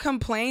 don't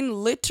complain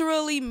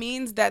literally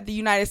means that the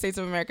United States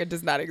of America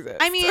does not exist.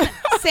 I mean,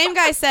 same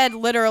guy said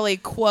literally,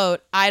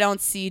 quote, I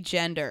don't see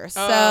gender. So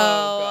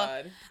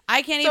God.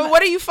 I can't even. So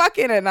what are you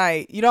fucking at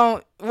night? You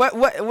don't. What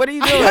are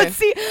you doing?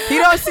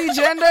 You don't see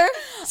gender.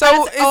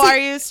 So are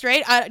you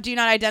straight? Do you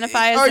not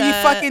identify as? Are you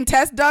fucking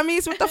test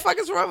dummies? What the fuck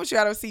is wrong with you?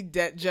 I don't see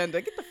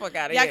gender. Get the fuck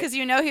out of here. Yeah, because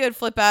you know he would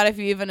flip out if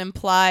you even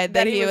implied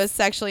that he was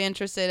sexually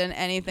interested in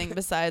anything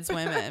besides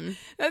women.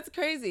 That's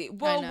crazy.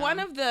 Well, one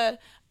of the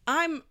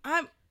I'm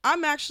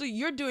actually,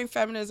 you're doing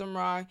feminism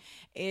wrong.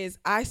 Is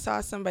I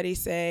saw somebody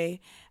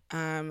say,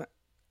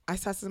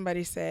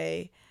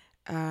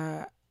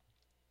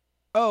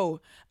 oh,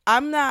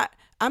 I'm not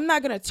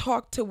gonna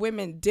talk to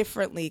women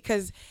differently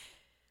because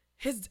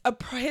his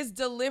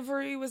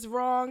delivery was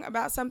wrong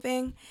about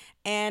something,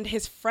 and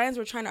his friends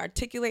were trying to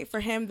articulate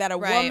for him that a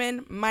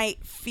woman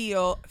might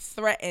feel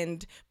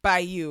threatened by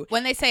you.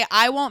 When they say,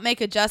 I won't make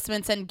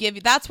adjustments and give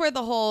you, that's where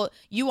the whole,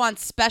 you want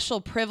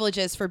special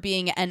privileges for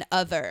being an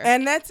other.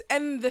 And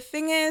the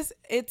thing is,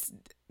 it's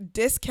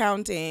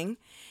discounting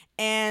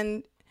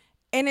and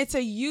it's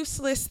a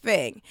useless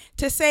thing.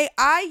 To say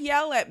I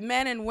yell at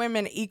men and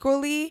women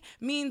equally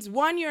means,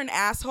 one, you're an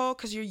asshole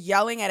because you're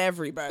yelling at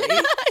everybody.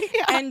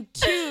 Yeah. And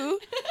two,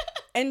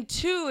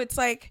 it's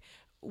like,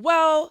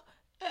 well,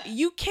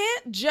 you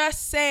can't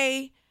just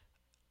say,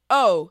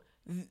 oh,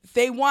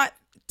 they want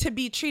to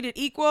be treated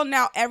equal,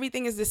 now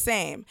everything is the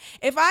same.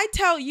 If I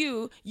tell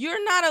you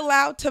you're not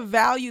allowed to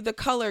value the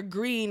color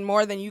green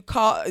more than you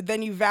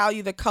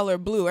value the color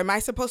blue, am I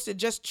supposed to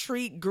just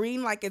treat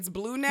green like it's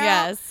blue now?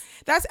 Yes.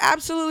 That's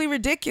absolutely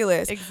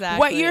ridiculous. Exactly.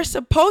 What you're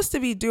supposed to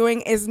be doing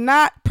is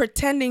not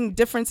pretending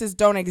differences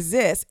don't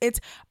exist.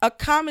 It's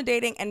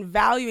accommodating and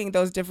valuing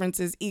those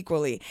differences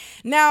equally.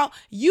 Now,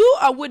 you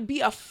would be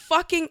a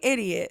fucking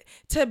idiot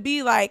to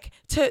be like,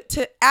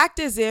 to act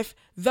as if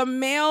the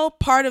male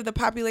part of the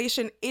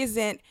population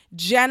isn't,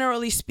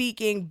 generally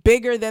speaking,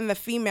 bigger than the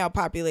female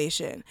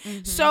population.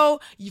 Mm-hmm. So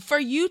for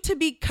you to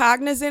be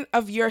cognizant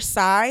of your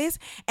size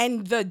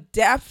and the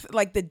depth,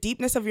 like the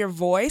deepness of your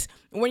voice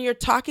when you're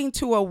talking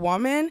to a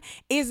woman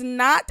is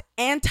not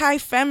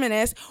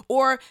anti-feminist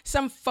or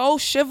some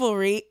faux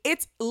chivalry.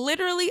 It's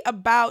literally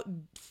about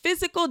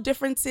physical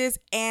differences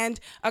and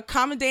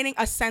accommodating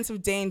a sense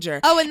of danger.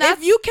 Oh, and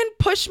if you can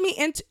push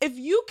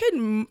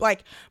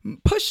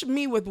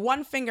me with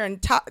one finger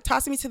and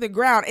toss me to the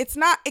ground, it's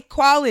not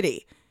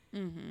equality.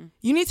 Mm-hmm.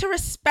 You need to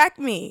respect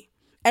me,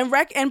 and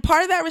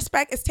part of that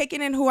respect is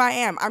taking in who I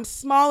am. I'm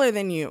smaller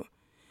than you.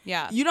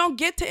 Yeah. You don't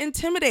get to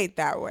intimidate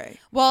that way.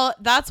 Well,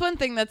 that's one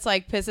thing that's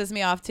like pisses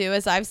me off too,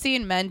 is I've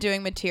seen men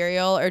doing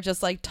material or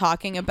just like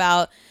talking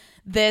about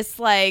this,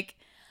 like,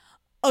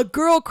 a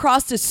girl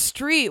crossed a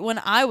street when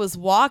I was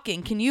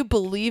walking. Can you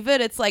believe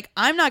it? It's like,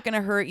 I'm not going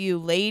to hurt you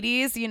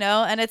ladies, you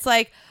know? And it's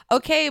like,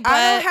 okay, but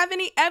I don't have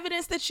any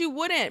evidence that you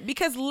wouldn't,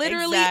 because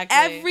literally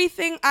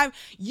everything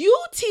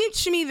you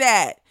teach me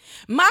that.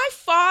 My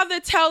father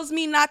tells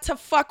me not to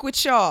fuck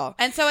with y'all.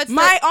 And so it's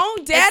my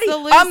own daddy.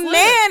 A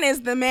man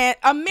is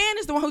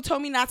the one who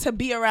told me not to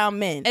be around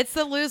men. It's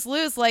the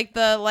lose-lose, like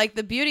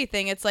the beauty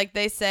thing. It's like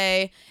they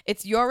say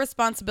it's your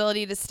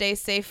responsibility to stay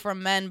safe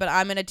from men, but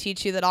I'm going to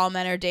teach you that all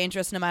men are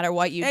dangerous no matter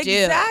what you do.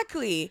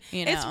 Exactly.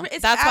 You know,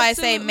 it's that's why I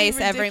say mace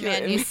ridiculous. Every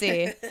man you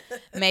see.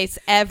 Mace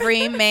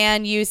every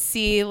man you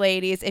see,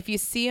 ladies. If you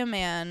see a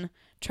man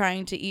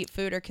trying to eat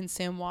food or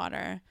consume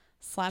water,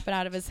 slap it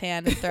out of his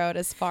hand and throw it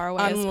as far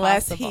away as possible.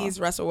 Unless he's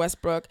Russell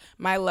Westbrook.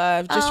 My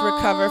love, just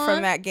recover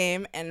from that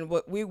game, and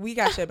we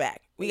got your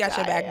back. We got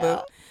your back, boo.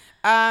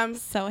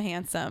 So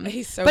handsome.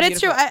 He's so But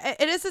beautiful. It's true.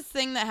 It is this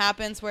thing that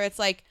happens where it's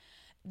like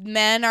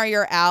men are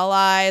your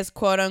allies,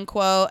 quote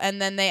unquote,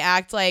 and then they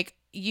act like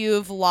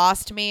you've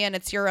lost me and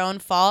it's your own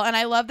fault. And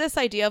I love this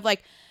idea of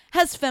like,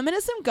 has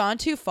feminism gone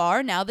too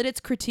far now that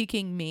it's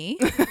critiquing me?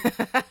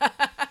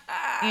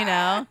 You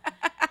know?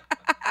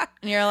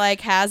 And you're like,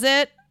 has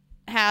it?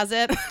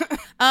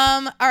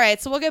 All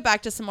right, so we'll get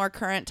back to some more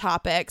current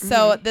topics.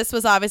 So this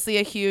was obviously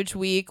a huge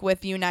week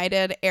with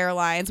United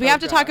Airlines. We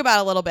have to talk about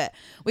it a little bit.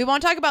 We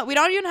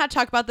don't even have to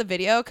talk about the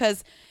video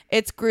because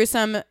it's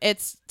gruesome,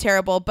 it's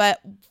terrible. But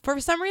for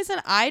some reason,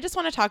 I just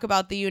want to talk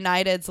about the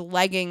United's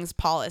leggings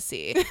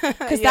policy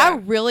because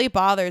that really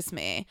bothers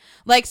me.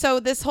 Like,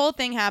 so this whole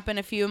thing happened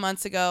a few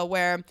months ago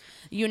where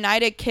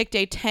United kicked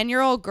a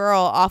 10-year-old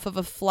girl off of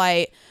a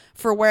flight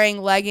for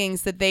wearing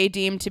leggings that they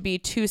deemed to be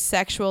too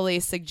sexually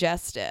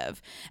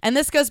suggestive. And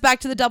this goes back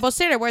to the double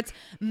standard where it's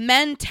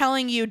men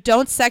telling you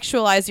don't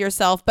sexualize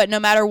yourself, but no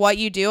matter what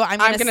you do, I'm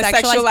going to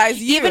sexualize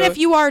you. Even if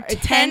you are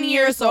 10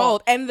 years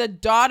old. And the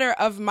daughter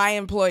of my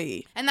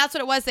employee. And that's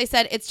what it was. They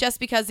said it's just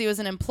because he was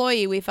an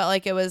employee. We felt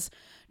like it was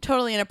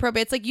totally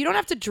inappropriate. It's like you don't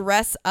have to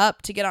dress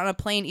up to get on a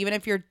plane, even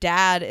if your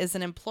dad is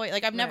an employee.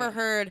 Like I've never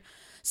heard...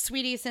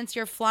 Sweetie, since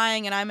you're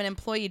flying and I'm an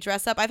employee,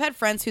 dress up. I've had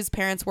friends whose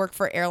parents work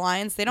for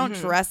airlines. They don't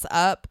dress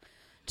up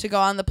to go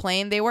on the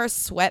plane. They wear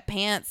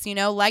sweatpants, you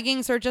know,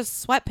 leggings are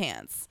just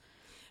sweatpants.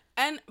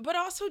 But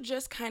also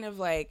just kind of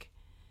like,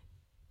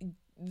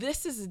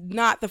 this is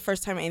not the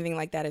first time anything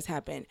like that has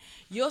happened.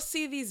 You'll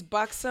see these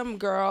buxom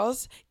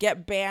girls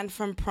get banned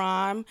from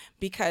prom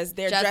because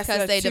they're dressed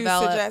as too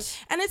suggest.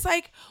 And it's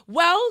like,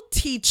 well,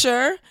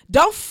 teacher,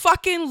 don't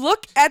fucking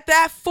look at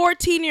that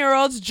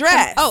 14-year-old's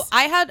dress. Oh,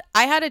 I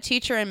had a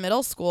teacher in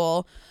middle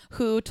school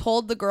who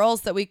told the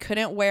girls that we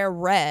couldn't wear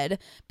red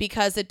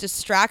because it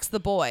distracts the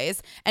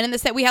boys. And in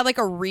this set, we had like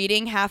a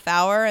reading half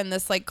hour in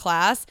this like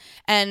class,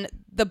 and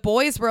the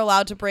boys were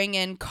allowed to bring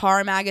in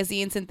car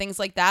magazines and things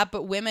like that,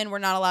 but women were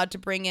not allowed to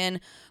bring in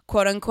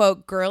quote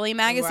unquote girly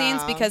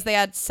magazines because they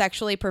had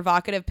sexually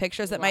provocative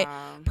pictures that might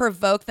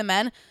provoke the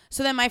men.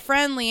 So then my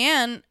friend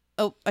Leanne,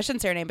 oh, I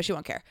shouldn't say her name, but she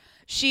won't care.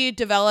 She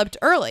developed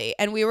early,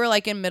 and we were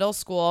like in middle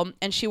school,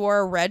 and she wore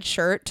a red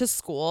shirt to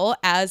school,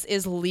 as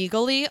is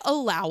legally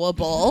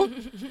allowable.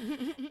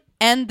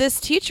 And this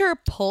teacher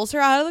pulls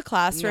her out of the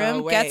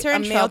classroom, gets her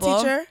in trouble.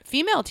 Male teacher?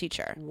 Female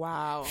teacher.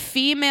 Wow.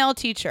 Female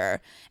teacher.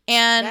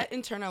 And that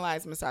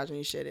internalized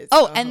misogyny shit is.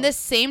 And this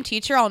same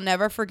teacher, I'll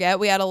never forget,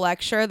 we had a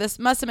lecture. This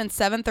must have been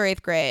 7th or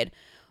 8th grade.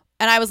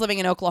 And I was living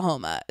in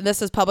Oklahoma.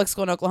 This is public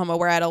school in Oklahoma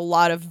where I had a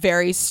lot of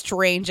very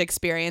strange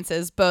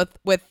experiences, both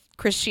with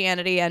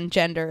Christianity and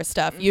gender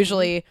stuff,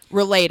 usually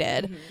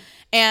related.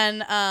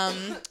 And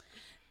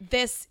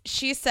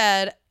she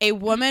said, a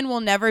woman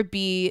will never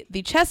be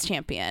the chess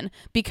champion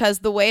because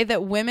the way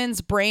that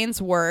women's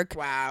brains work,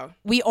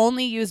 we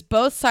only use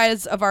both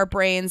sides of our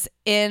brains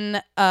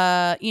in,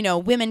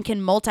 women can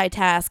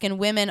multitask and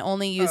women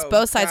only use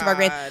both sides of our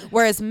brain,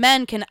 whereas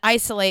men can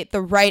isolate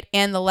the right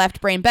and the left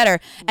brain better.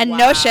 And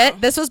no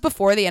shit, this was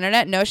before the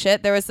internet. No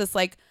shit. There was this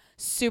like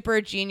super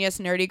genius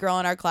nerdy girl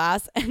in our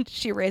class, and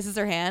she raises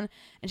her hand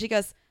and she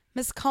goes,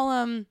 Miss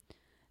Cullum,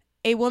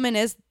 a woman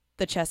is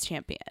the chess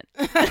champion.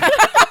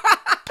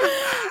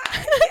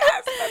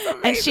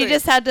 And she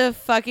just had to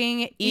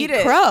fucking eat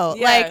crow.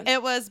 Yeah. Like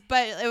it was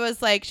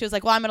like, she was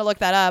like, well, I'm going to look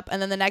that up.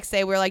 And then the next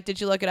day we were like,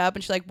 did you look it up?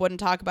 And she like wouldn't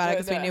talk about it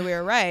because we knew we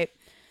were right.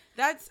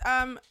 That's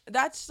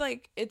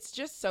like, it's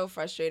just so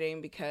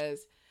frustrating because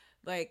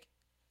like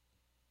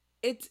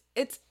it's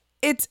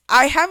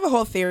I have a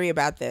whole theory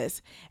about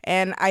this,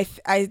 and I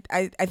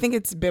think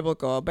it's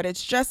biblical, but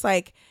it's just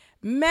like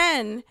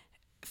men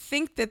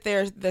think that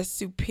they're the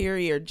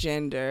superior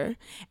gender,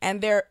 and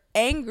they're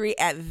angry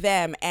at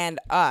them and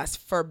us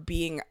for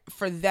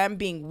them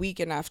being weak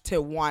enough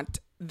to want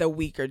the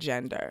weaker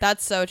gender.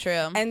 That's so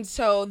true. And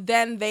so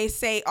then they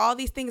say all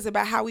these things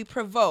about how we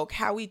provoke,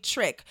 how we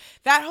trick.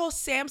 That whole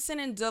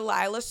Samson and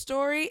Delilah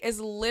story is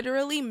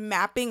literally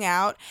mapping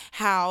out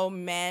how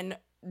men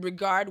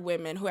regard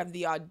women who have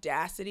the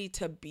audacity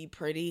to be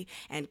pretty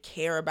and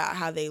care about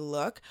how they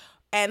look.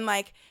 And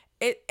like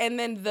it, and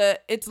then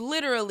it's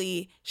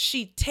literally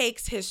she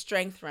takes his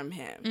strength from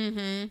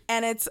him.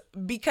 And it's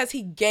because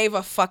he gave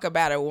a fuck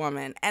about a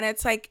woman. And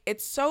it's like,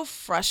 it's so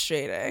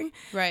frustrating.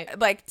 Right.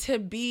 Like to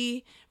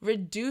be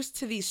reduced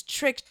to these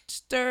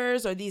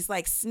tricksters or these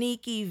like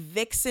sneaky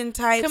vixen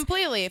types.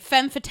 Completely.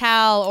 Femme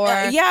fatale or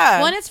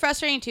one, it's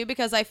frustrating too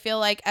because I feel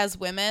like as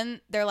women,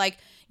 they're like,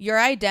 your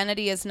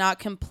identity is not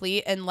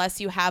complete unless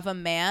you have a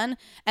man.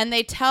 And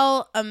they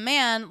tell a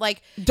man,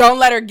 like, don't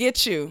let her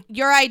get you.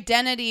 Your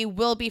identity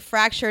will be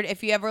fractured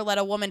if you ever let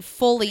a woman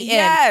fully in.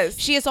 Yes.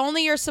 She is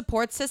only your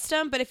support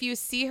system, but if you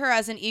see her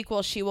as an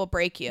equal, she will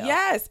break you.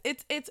 Yes.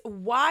 It's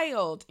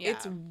wild. Yeah.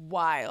 It's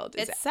wild.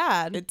 It's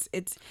sad.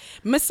 It's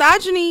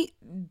misogyny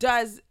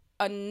does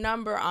a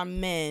number on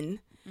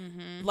men.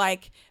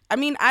 Like, I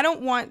mean, I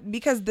don't want,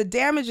 because the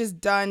damage is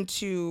done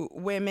to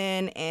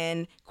women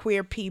and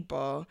queer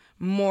people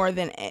more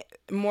than right,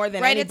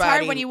 anybody. It's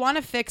hard when you want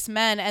to fix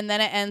men and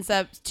then it ends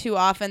up too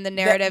often the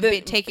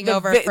narrative taking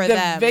over for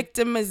them. The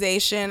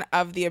victimization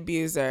of the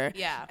abuser.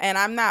 Yeah. And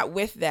I'm not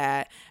with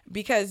that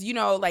because, you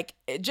know, like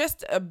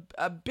just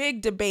a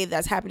big debate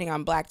that's happening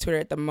on Black Twitter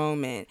at the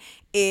moment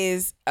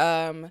is,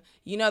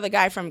 you know, the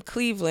guy from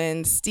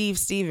Cleveland, Steve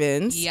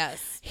Stevens.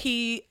 Yes.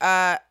 He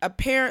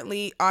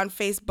apparently on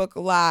Facebook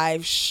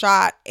Live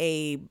shot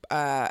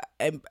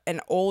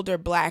an older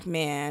black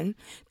man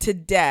to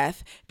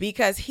death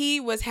because he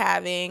was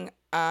having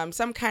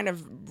some kind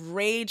of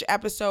rage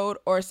episode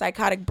or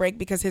psychotic break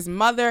because his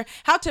mother,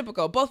 how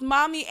typical, both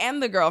mommy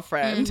and the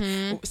girlfriend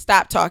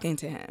stopped talking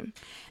to him.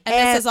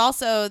 And this is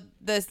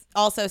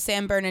also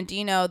San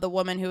Bernardino, the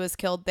woman who was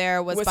killed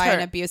there was by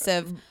an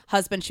abusive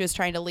husband she was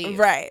trying to leave.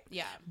 Right.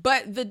 Yeah.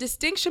 But the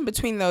distinction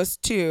between those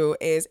two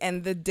is,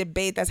 and the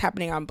debate that's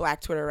happening on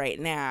Black Twitter right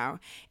now,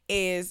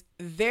 is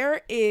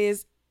there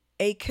is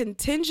a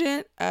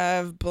contingent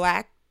of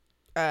Black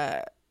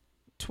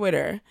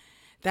Twitter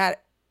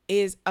that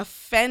is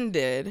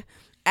offended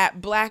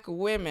at Black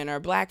women or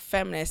Black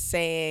feminists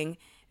saying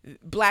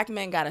Black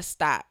men gotta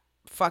stop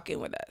fucking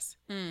with us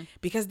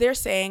because they're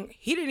saying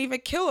he didn't even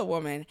kill a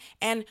woman,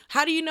 and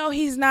how do you know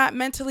he's not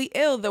mentally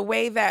ill the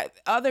way that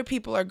other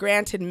people are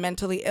granted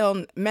mental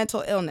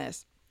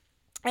illness?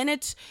 And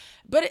it's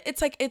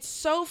like, it's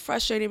so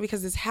frustrating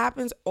because this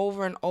happens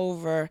over and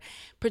over,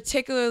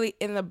 particularly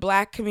in the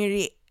Black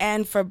community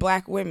and for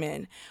Black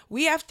women.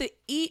 We have to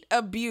eat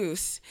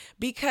abuse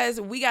because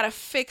we got to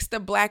fix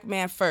the Black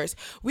man first.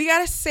 We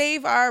got to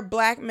save our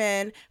Black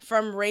men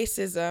from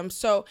racism.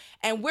 So,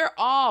 and we're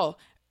all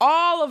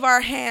of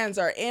our hands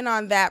are in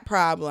on that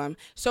problem.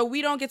 So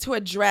we don't get to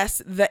address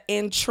the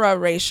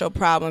intra-racial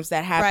problems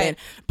that happen. Right.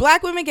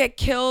 Black women get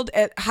killed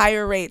at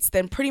higher rates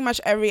than pretty much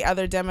every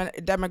other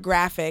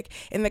demographic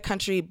in the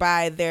country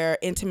by their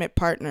intimate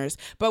partners.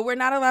 But we're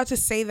not allowed to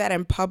say that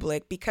in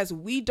public because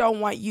we don't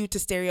want you to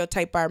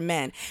stereotype our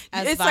men.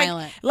 As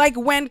violent. Like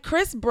when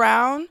Chris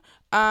Brown,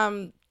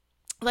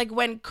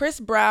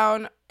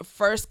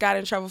 first got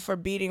in trouble for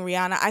beating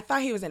Rihanna, I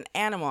thought he was an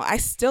animal. I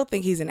still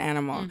think he's an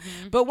animal.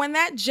 But when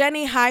that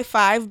Jenny High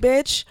Five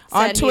bitch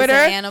on Twitter,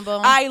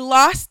 I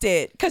lost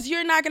it because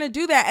you're not going to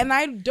do that. And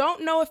I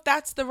don't know if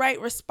that's the right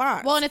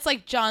response. Well, and it's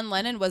like John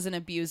Lennon was an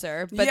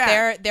abuser, but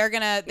they're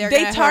gonna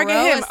target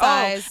him.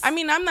 Oh, I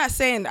mean, I'm not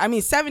saying,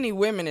 70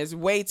 women is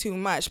way too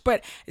much,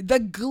 but the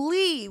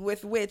glee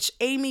with which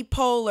Amy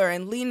Poehler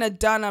and Lena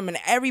Dunham and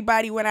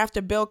everybody went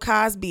after Bill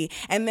Cosby,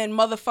 and then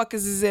motherfuckers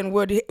is in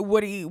Woody,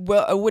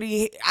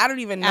 I don't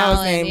even know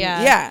Allen, his name.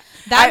 Yeah.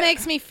 That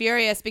makes me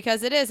furious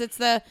because it's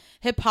the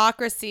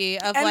hypocrisy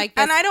of this,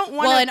 and I don't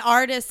want. Well, an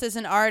artist is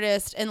an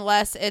artist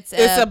unless it's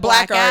a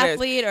black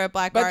athlete or a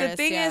black artist. But the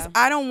thing is,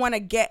 I don't want to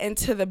get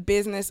into the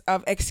business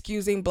of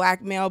excusing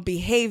black male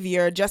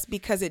behavior just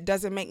because it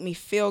doesn't make me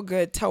feel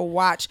good to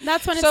watch.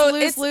 That's when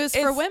it's lose-lose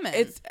for women.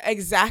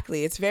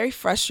 It's very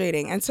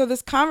frustrating. And so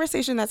this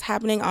conversation that's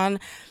happening on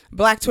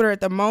Black Twitter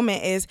at the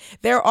moment is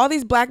there are all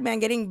these Black men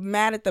getting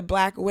mad at the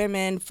Black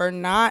women for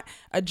not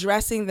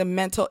addressing the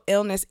mental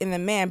illness in the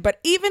man. But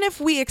even if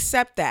we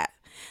accept that,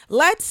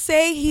 let's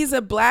say he's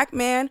a Black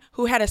man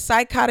who had a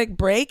psychotic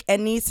break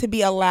and needs to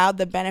be allowed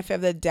the benefit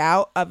of the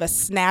doubt of a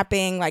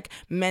snapping,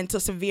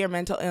 severe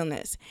mental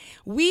illness.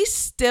 We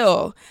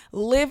still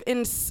live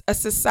in a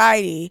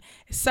society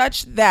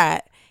such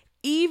that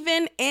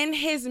even in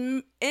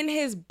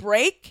his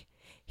break,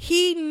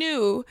 he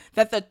knew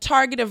that the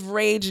target of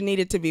rage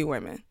needed to be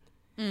women.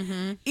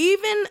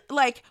 Even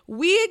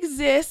we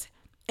exist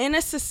in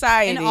a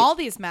society. In all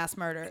these mass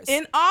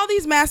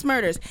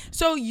murders.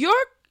 So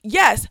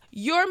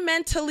you're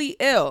mentally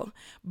ill,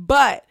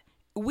 but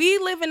we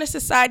live in a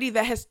society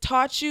that has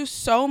taught you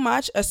so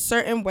much a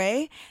certain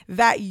way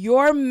that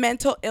your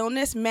mental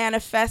illness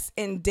manifests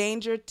in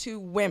danger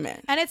to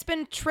women. And it's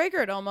been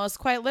triggered almost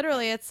quite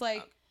literally. It's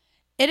like,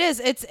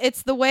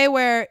 it's the way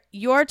where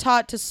you're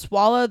taught to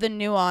swallow the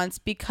nuance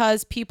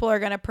because people are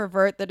going to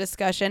pervert the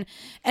discussion.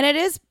 And it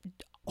is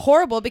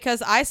horrible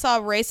because I saw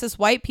racist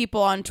white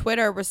people on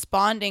Twitter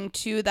responding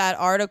to that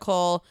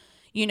article,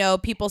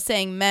 people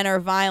saying men are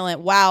violent.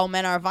 Wow,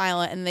 men are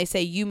violent. And they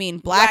say, you mean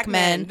black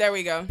men. There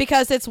we go.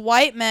 Because it's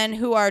white men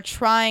who are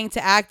trying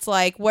to act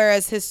like,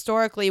 whereas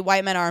historically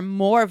white men are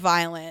more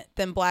violent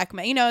than black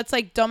men. It's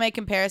like, don't make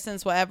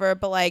comparisons, whatever.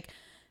 But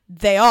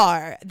they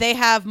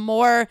have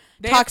more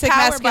toxic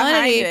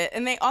masculinity,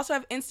 and they also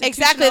have institutional.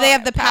 Exactly, they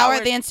have the power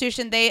at the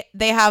institution. They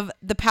have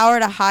the power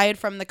to hide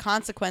from the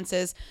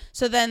consequences.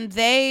 So then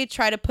they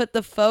try to put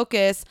the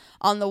focus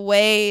on the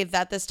way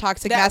that this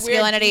toxic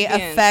masculinity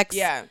affects.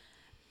 Yeah.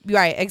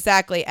 Right,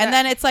 exactly. And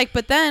then it's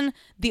but then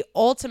the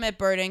ultimate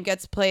burden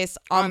gets placed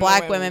on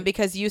black women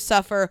because you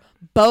suffer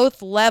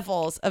both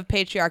levels of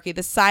patriarchy,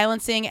 the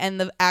silencing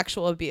and the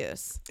actual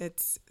abuse.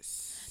 That's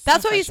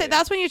what you say.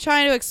 That's when you're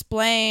trying to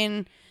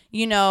explain,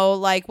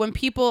 when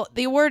people,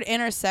 the word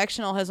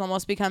intersectional has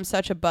almost become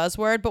such a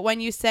buzzword, but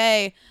when you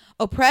say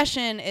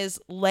oppression is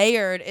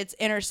layered, it's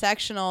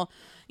intersectional,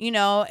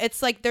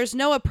 it's like there's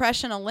no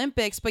oppression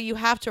Olympics, but you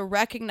have to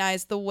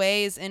recognize the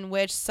ways in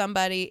which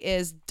somebody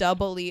is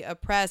doubly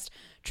oppressed,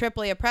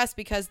 triply oppressed,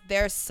 because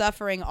they're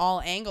suffering all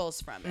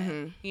angles from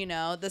it.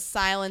 The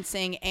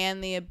silencing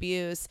and the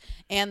abuse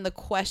and the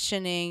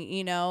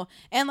questioning,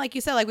 and like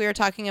you said, like we were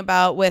talking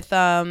about with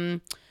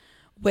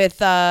with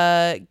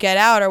Get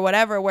Out or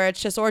whatever, where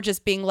it's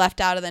just being left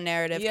out of the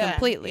narrative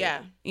completely.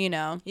 Yeah. You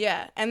know?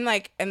 Yeah. And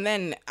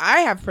then I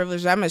have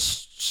privilege. I'm a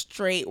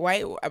straight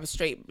white.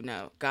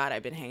 No, God,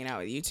 I've been hanging out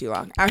with you too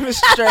long. I'm a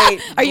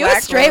straight. Are you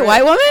a straight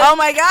white woman? Oh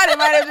my God, it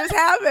might have just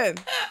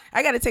happened.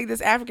 I got to take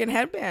this African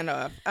headband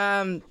off.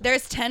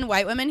 There's 10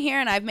 white women here,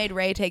 and I've made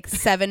Ray take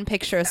 7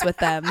 pictures with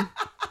them.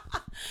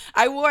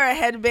 I wore a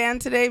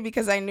headband today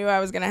because I knew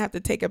I was going to have to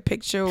take a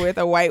picture with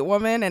a white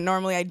woman, and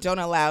normally I don't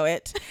allow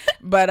it.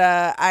 But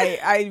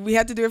we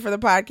had to do it for the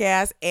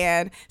podcast.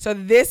 And so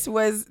this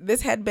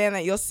headband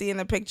that you'll see in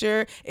the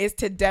picture is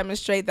to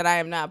demonstrate that I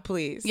am not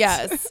pleased.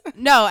 Yes.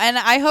 No, and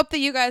I hope that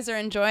you guys are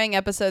enjoying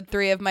episode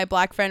 3 of My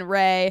Black Friend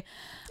Ray.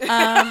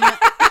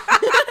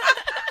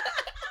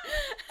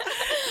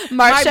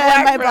 Marsha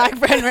and My Black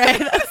Friend Ray.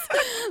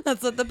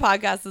 That's what the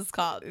podcast is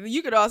called.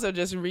 You could also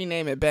just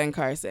rename it Ben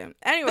Carson.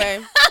 Anyway,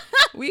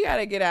 we got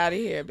to get out of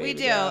here, baby. We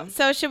do. Girl.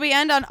 So should we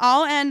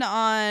I'll end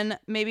on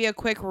maybe a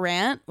quick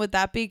rant. Would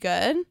that be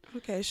good?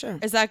 Okay, sure.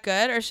 Is that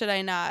good or should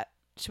I not?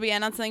 Should we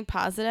end on something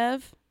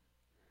positive?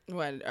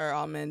 What, are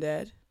all men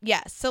dead?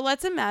 Yes. So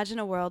let's imagine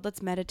a world.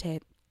 Let's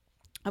meditate.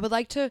 I would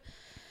like to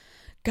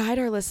guide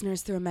our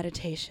listeners through a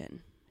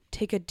meditation.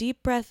 Take a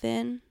deep breath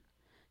in.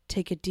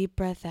 Take a deep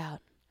breath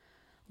out.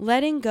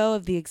 Letting go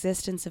of the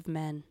existence of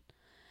men.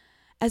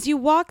 As you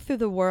walk through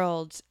the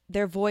world,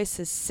 their voice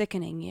is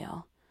sickening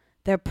you,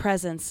 their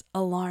presence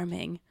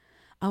alarming.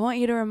 I want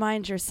you to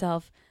remind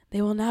yourself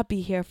they will not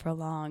be here for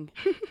long.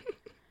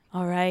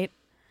 All right?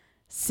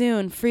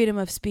 Soon, freedom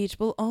of speech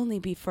will only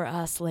be for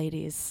us,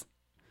 ladies.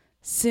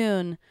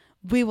 Soon,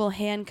 we will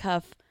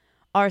handcuff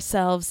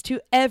ourselves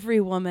to every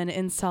woman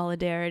in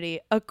solidarity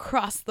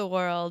across the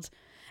world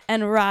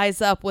and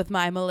rise up with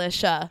my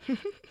militia.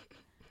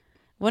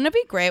 Wouldn't it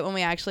be great when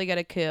we actually get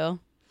a coup?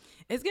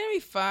 It's going to be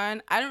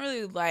fun. I don't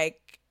really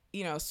like,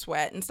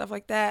 sweat and stuff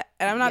like that.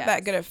 And I'm not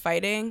that good at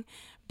fighting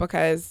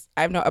because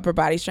I have no upper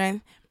body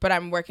strength, but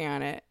I'm working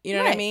on it. You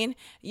know what I mean?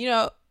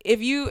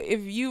 If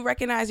you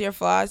recognize your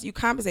flaws, you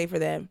compensate for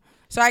them.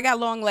 So I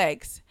got long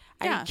legs.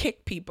 I can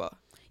kick people.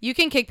 You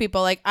can kick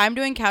people. Like, I'm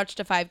doing couch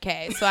to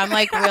 5K. So I'm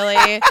like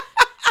really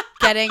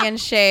getting in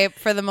shape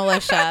for the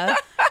militia.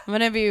 I'm going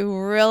to be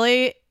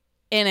really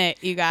in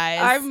it, you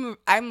guys.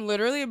 I'm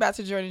literally about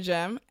to join a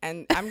gym,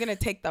 and I'm gonna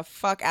take the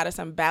fuck out of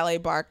some ballet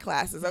bar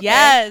classes. Okay?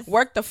 Yes,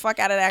 work the fuck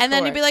out of that. And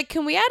then you'd be like,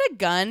 "Can we add a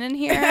gun in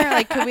here?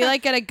 Like, can we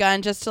get a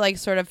gun just to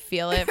sort of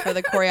feel it for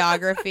the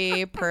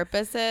choreography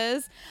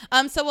purposes?"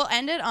 So we'll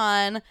end it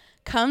on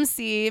come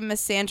see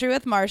Miss Sandry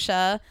with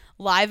Marsha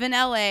live in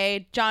LA.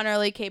 John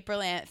Early, Kate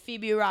Berlant,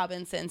 Phoebe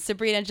Robinson,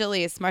 Sabrina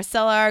Jalise,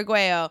 Marcella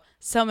Arguello,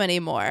 so many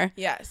more.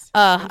 Yes.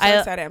 I'm so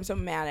excited. I'm so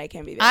mad I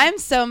can't be there. I'm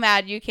so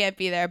mad you can't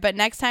be there. But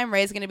next time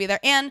Ray's going to be there.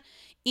 And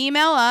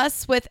email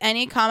us with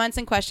any comments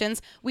and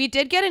questions. We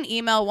did get an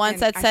email once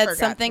that said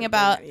something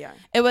about,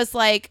 it was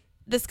like,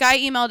 this guy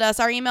emailed us.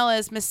 Our email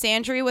is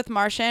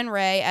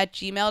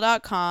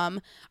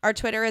missandrywithmarshaandray@gmail.com. Our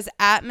Twitter is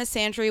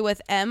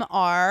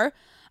 @missandrywithmr.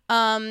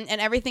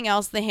 And everything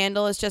else, the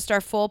handle is just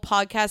our full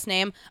podcast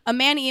name. A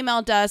man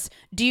emailed us,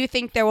 do you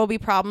think there will be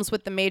problems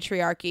with the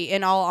matriarchy,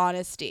 in all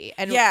honesty?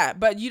 And yeah,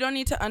 but you don't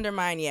need to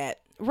undermine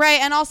yet. Right.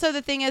 And also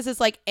the thing is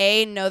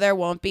A, no, there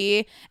won't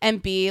be.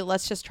 And B,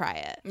 let's just try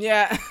it.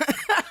 Yeah.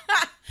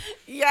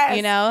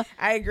 Yes.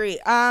 I agree.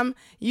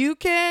 You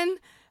can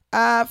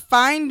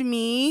find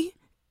me.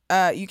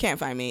 You can't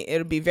find me.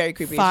 It'll be very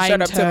creepy.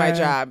 Shut up to my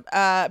job.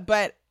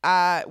 But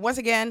once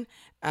again,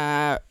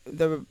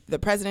 the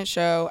President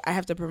Show, I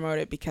have to promote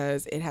it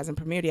because it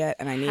hasn't premiered yet,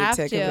 and I need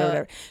to give it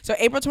whatever. So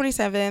April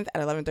 27th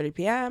at 11:30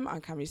 p.m.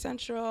 on Comedy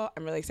Central.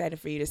 I'm really excited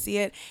for you to see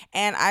it,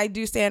 and I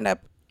do stand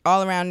up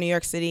all around New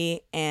York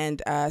City,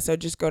 and so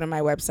just go to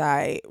my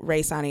website,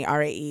 Raesanni,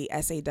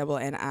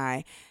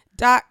 RAESANNI.com.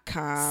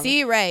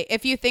 See, Ray,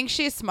 if you think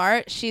she's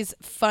smart, she's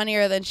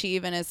funnier than she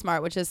even is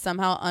smart, which is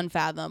somehow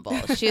unfathomable.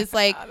 She's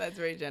like, oh, that's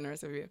very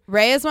generous of you.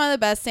 Ray is one of the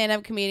best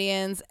stand-up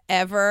comedians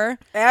ever.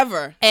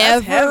 That's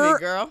heavy,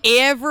 girl.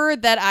 Ever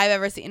that I've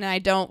ever seen. And I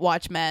don't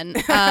watch men.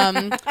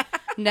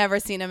 Never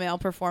seen a male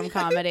perform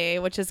comedy,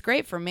 which is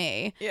great for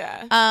me.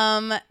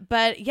 Yeah.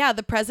 But yeah,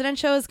 the President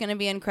Show is going to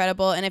be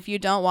incredible. And if you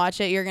don't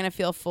watch it, you're going to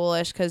feel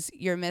foolish because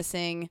you're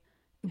missing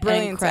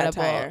brilliant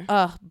satire.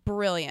 Oh,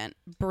 brilliant.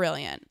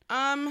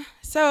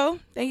 So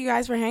thank you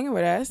guys for hanging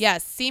with us.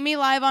 Yes. See me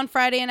live on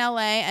Friday in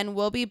LA, and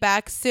we'll be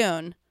back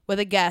soon with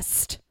a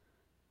guest.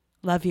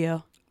 Love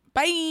you.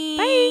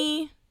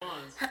 Bye.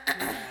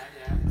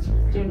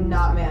 Do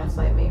not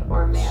mansplain me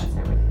or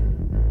mansplain me.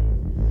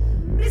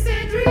 Miss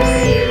Andrew!